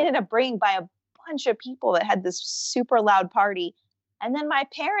he ended up bringing by a bunch of people that had this super loud party. And then my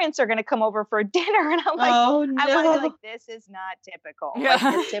parents are going to come over for dinner. And I'm like, oh, no. I want to be like, this is not typical. Yeah. Like,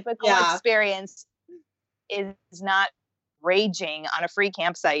 the typical experience is not raging on a free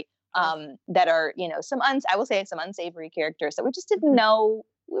campsite. That are, I will say some unsavory characters that we just didn't know.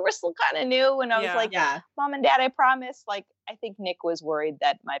 We were still kind of new. And I was like, Mom and Dad, I promise. Like, I think Nick was worried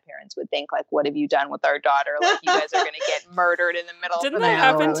that my parents would think, like, what have you done with our daughter? Like, you guys are going to get murdered in the middle of the night. Didn't that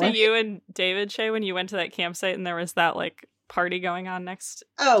happen to you and David, Shay, when you went to that campsite and there was that, like, party going on next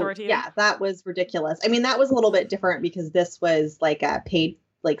door to you? Yeah, that was ridiculous. I mean, that was a little bit different because this was, like, a paid,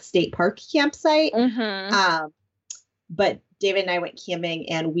 like, state park campsite. Mm-hmm. But David and I went camping,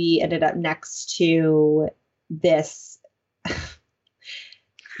 and we ended up next to this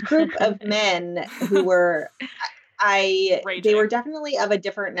group of men who were, they were definitely of a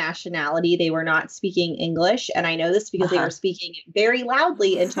different nationality. They were not speaking English. And I know this because they were speaking very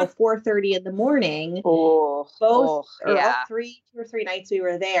loudly until 4:30 in the morning. All 2 or 3 nights we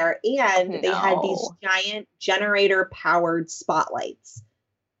were there. And they had these giant generator powered spotlights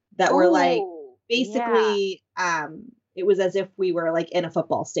that were like, basically, it was as if we were like in a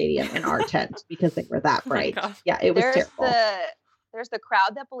football stadium in our tent because they were that bright. It was terrible. There's the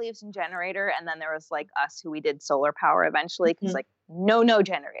crowd that believes in generator, and then there was like us who we did solar power eventually because like no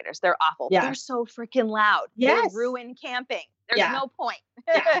generators. They're awful. Yeah. They're so freaking loud. Yes. They ruin camping. There's no point.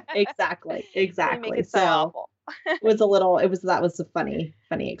 Exactly. They make it so awful. That was a funny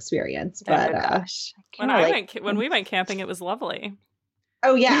experience. But when we went camping, it was lovely.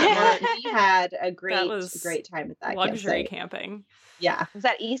 Oh yeah, we had a great time at that luxury campsite. Camping. Yeah, was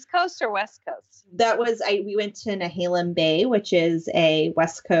that East Coast or West Coast? That was we went to Nehalem Bay, which is a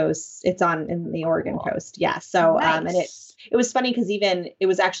West Coast. It's in the Oregon coast. Yeah, so nice. And it was funny because even it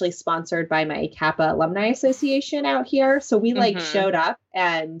was actually sponsored by my Kappa Alumni Association out here. So we showed up,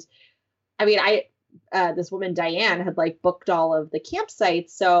 and I mean this woman, Diane, had like booked all of the campsites.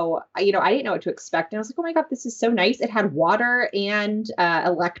 So, I didn't know what to expect. And I was like, oh my God, this is so nice. It had water and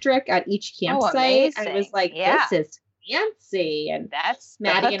electric at each campsite. And I was like, this is fancy. And that's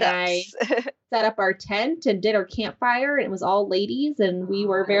Maddie and I set up our tent and did our campfire, and it was all ladies, and we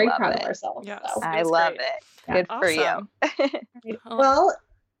were very proud of ourselves. Yes. So. I love it. Good for you. Well,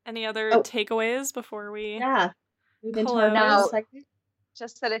 any other takeaways before we move into our final segment?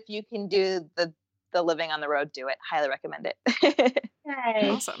 Just that if you can do the living on the road, do it. Highly recommend it. Yay.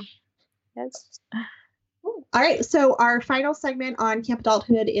 Awesome. Yes. All right. So our final segment on Camp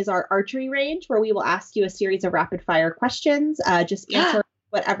Adulthood is our archery range, where we will ask you a series of rapid fire questions. Just answer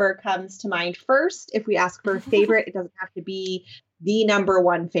whatever comes to mind first. If we ask for a favorite, it doesn't have to be the number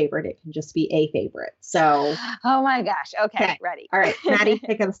one favorite. It can just be a favorite. So. Oh my gosh. Okay. Ready. All right. Maddie,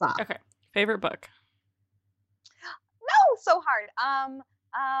 pick us off. Okay. Favorite book? No, so hard.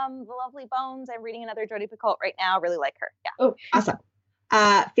 The Lovely Bones. I'm reading another Jodi Picoult right now. Really like her. Yeah. Oh, awesome.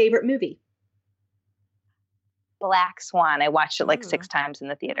 Favorite movie? Black Swan. I watched it like 6 times in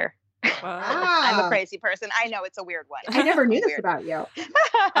the theater. Wow. I'm a crazy person. I know, it's a weird one. I never knew this about you.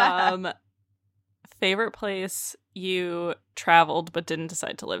 Favorite place you traveled but didn't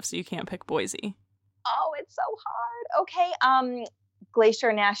decide to live, so you can't pick Boise. Oh, it's so hard. Okay.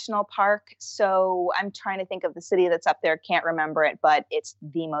 Glacier National Park. So I'm trying to think of the city that's up there. Can't remember it, but it's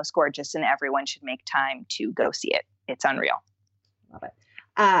the most gorgeous, and everyone should make time to go see it. It's unreal. Love it.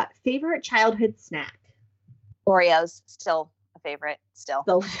 Favorite childhood snack? Oreos, still a favorite. Still.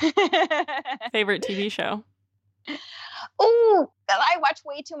 Favorite TV show? Oh, I watch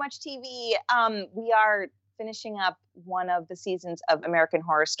way too much TV. We are finishing up one of the seasons of American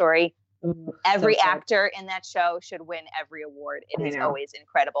Horror Story. Ooh, every so actor in that show should win every award. It is always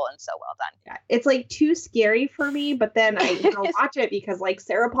incredible and so well done. Yeah, it's like too scary for me, but then I watch it because like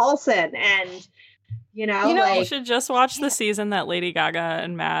Sarah Paulson and like, you should just watch the season that Lady Gaga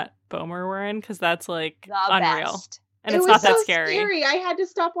and Matt Bomer were in, because that's like unreal. Best. And it's not that scary. I had to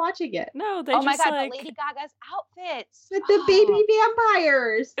stop watching it. No, they oh just my God, like but Lady Gaga's outfits with the baby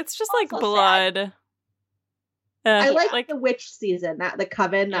vampires. It's just like blood. I like the witch season, the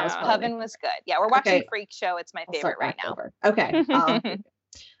Coven. That was fun. Coven was good. Yeah, we're watching Freak Show. It's my favorite right now. Okay.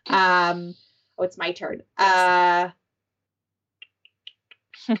 It's my turn. God,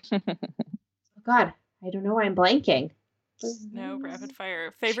 I don't know why I'm blanking. No, rapid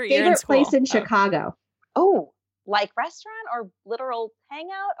fire. Favorite year in school? Place in Chicago. Oh, like restaurant or literal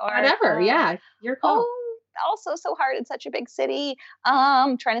hangout or whatever. Yeah, your call. Oh, also so hard in such a big city.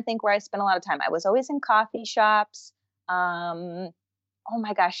 Trying to think where I spent a lot of time. I was always in coffee shops. Oh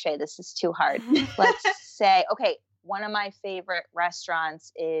my gosh, Shay, this is too hard. Let's say, okay, one of my favorite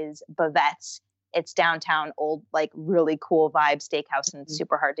restaurants is Bavette's. It's downtown, old, like really cool vibe steakhouse, and it's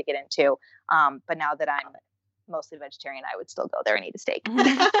super hard to get into. But now that I'm mostly vegetarian, I would still go there and eat a steak.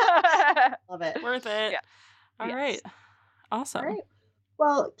 Love it. Worth it. Yeah. All right. Awesome. All right.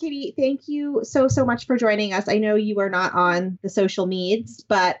 Well, Katie, thank you so much for joining us. I know you are not on the social medias,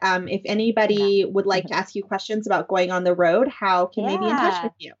 but if anybody would like to ask you questions about going on the road, how can they be in touch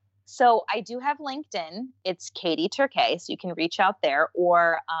with you? So I do have LinkedIn. It's Katie Turkay, so you can reach out there,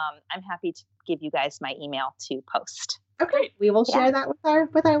 or I'm happy to give you guys my email to post. Okay, we will share that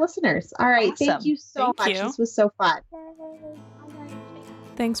with our listeners. All right, awesome. Thank you so much. This was so fun.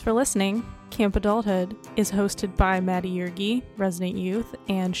 Thanks for listening. Camp Adulthood is hosted by Maddie Yergi, Resident Youth,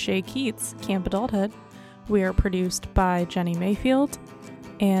 and Shay Keats, Camp Adulthood. We are produced by Jenny Mayfield,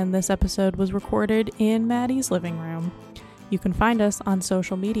 and this episode was recorded in Maddie's living room. You can find us on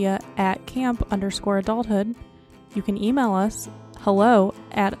social media at camp_adulthood. You can email us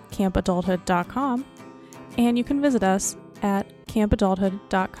hello@campadulthood.com, and you can visit us at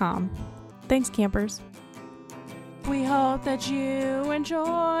campadulthood.com. Thanks, campers. We hope that you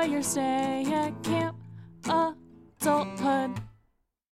enjoy your stay at Camp Adulthood.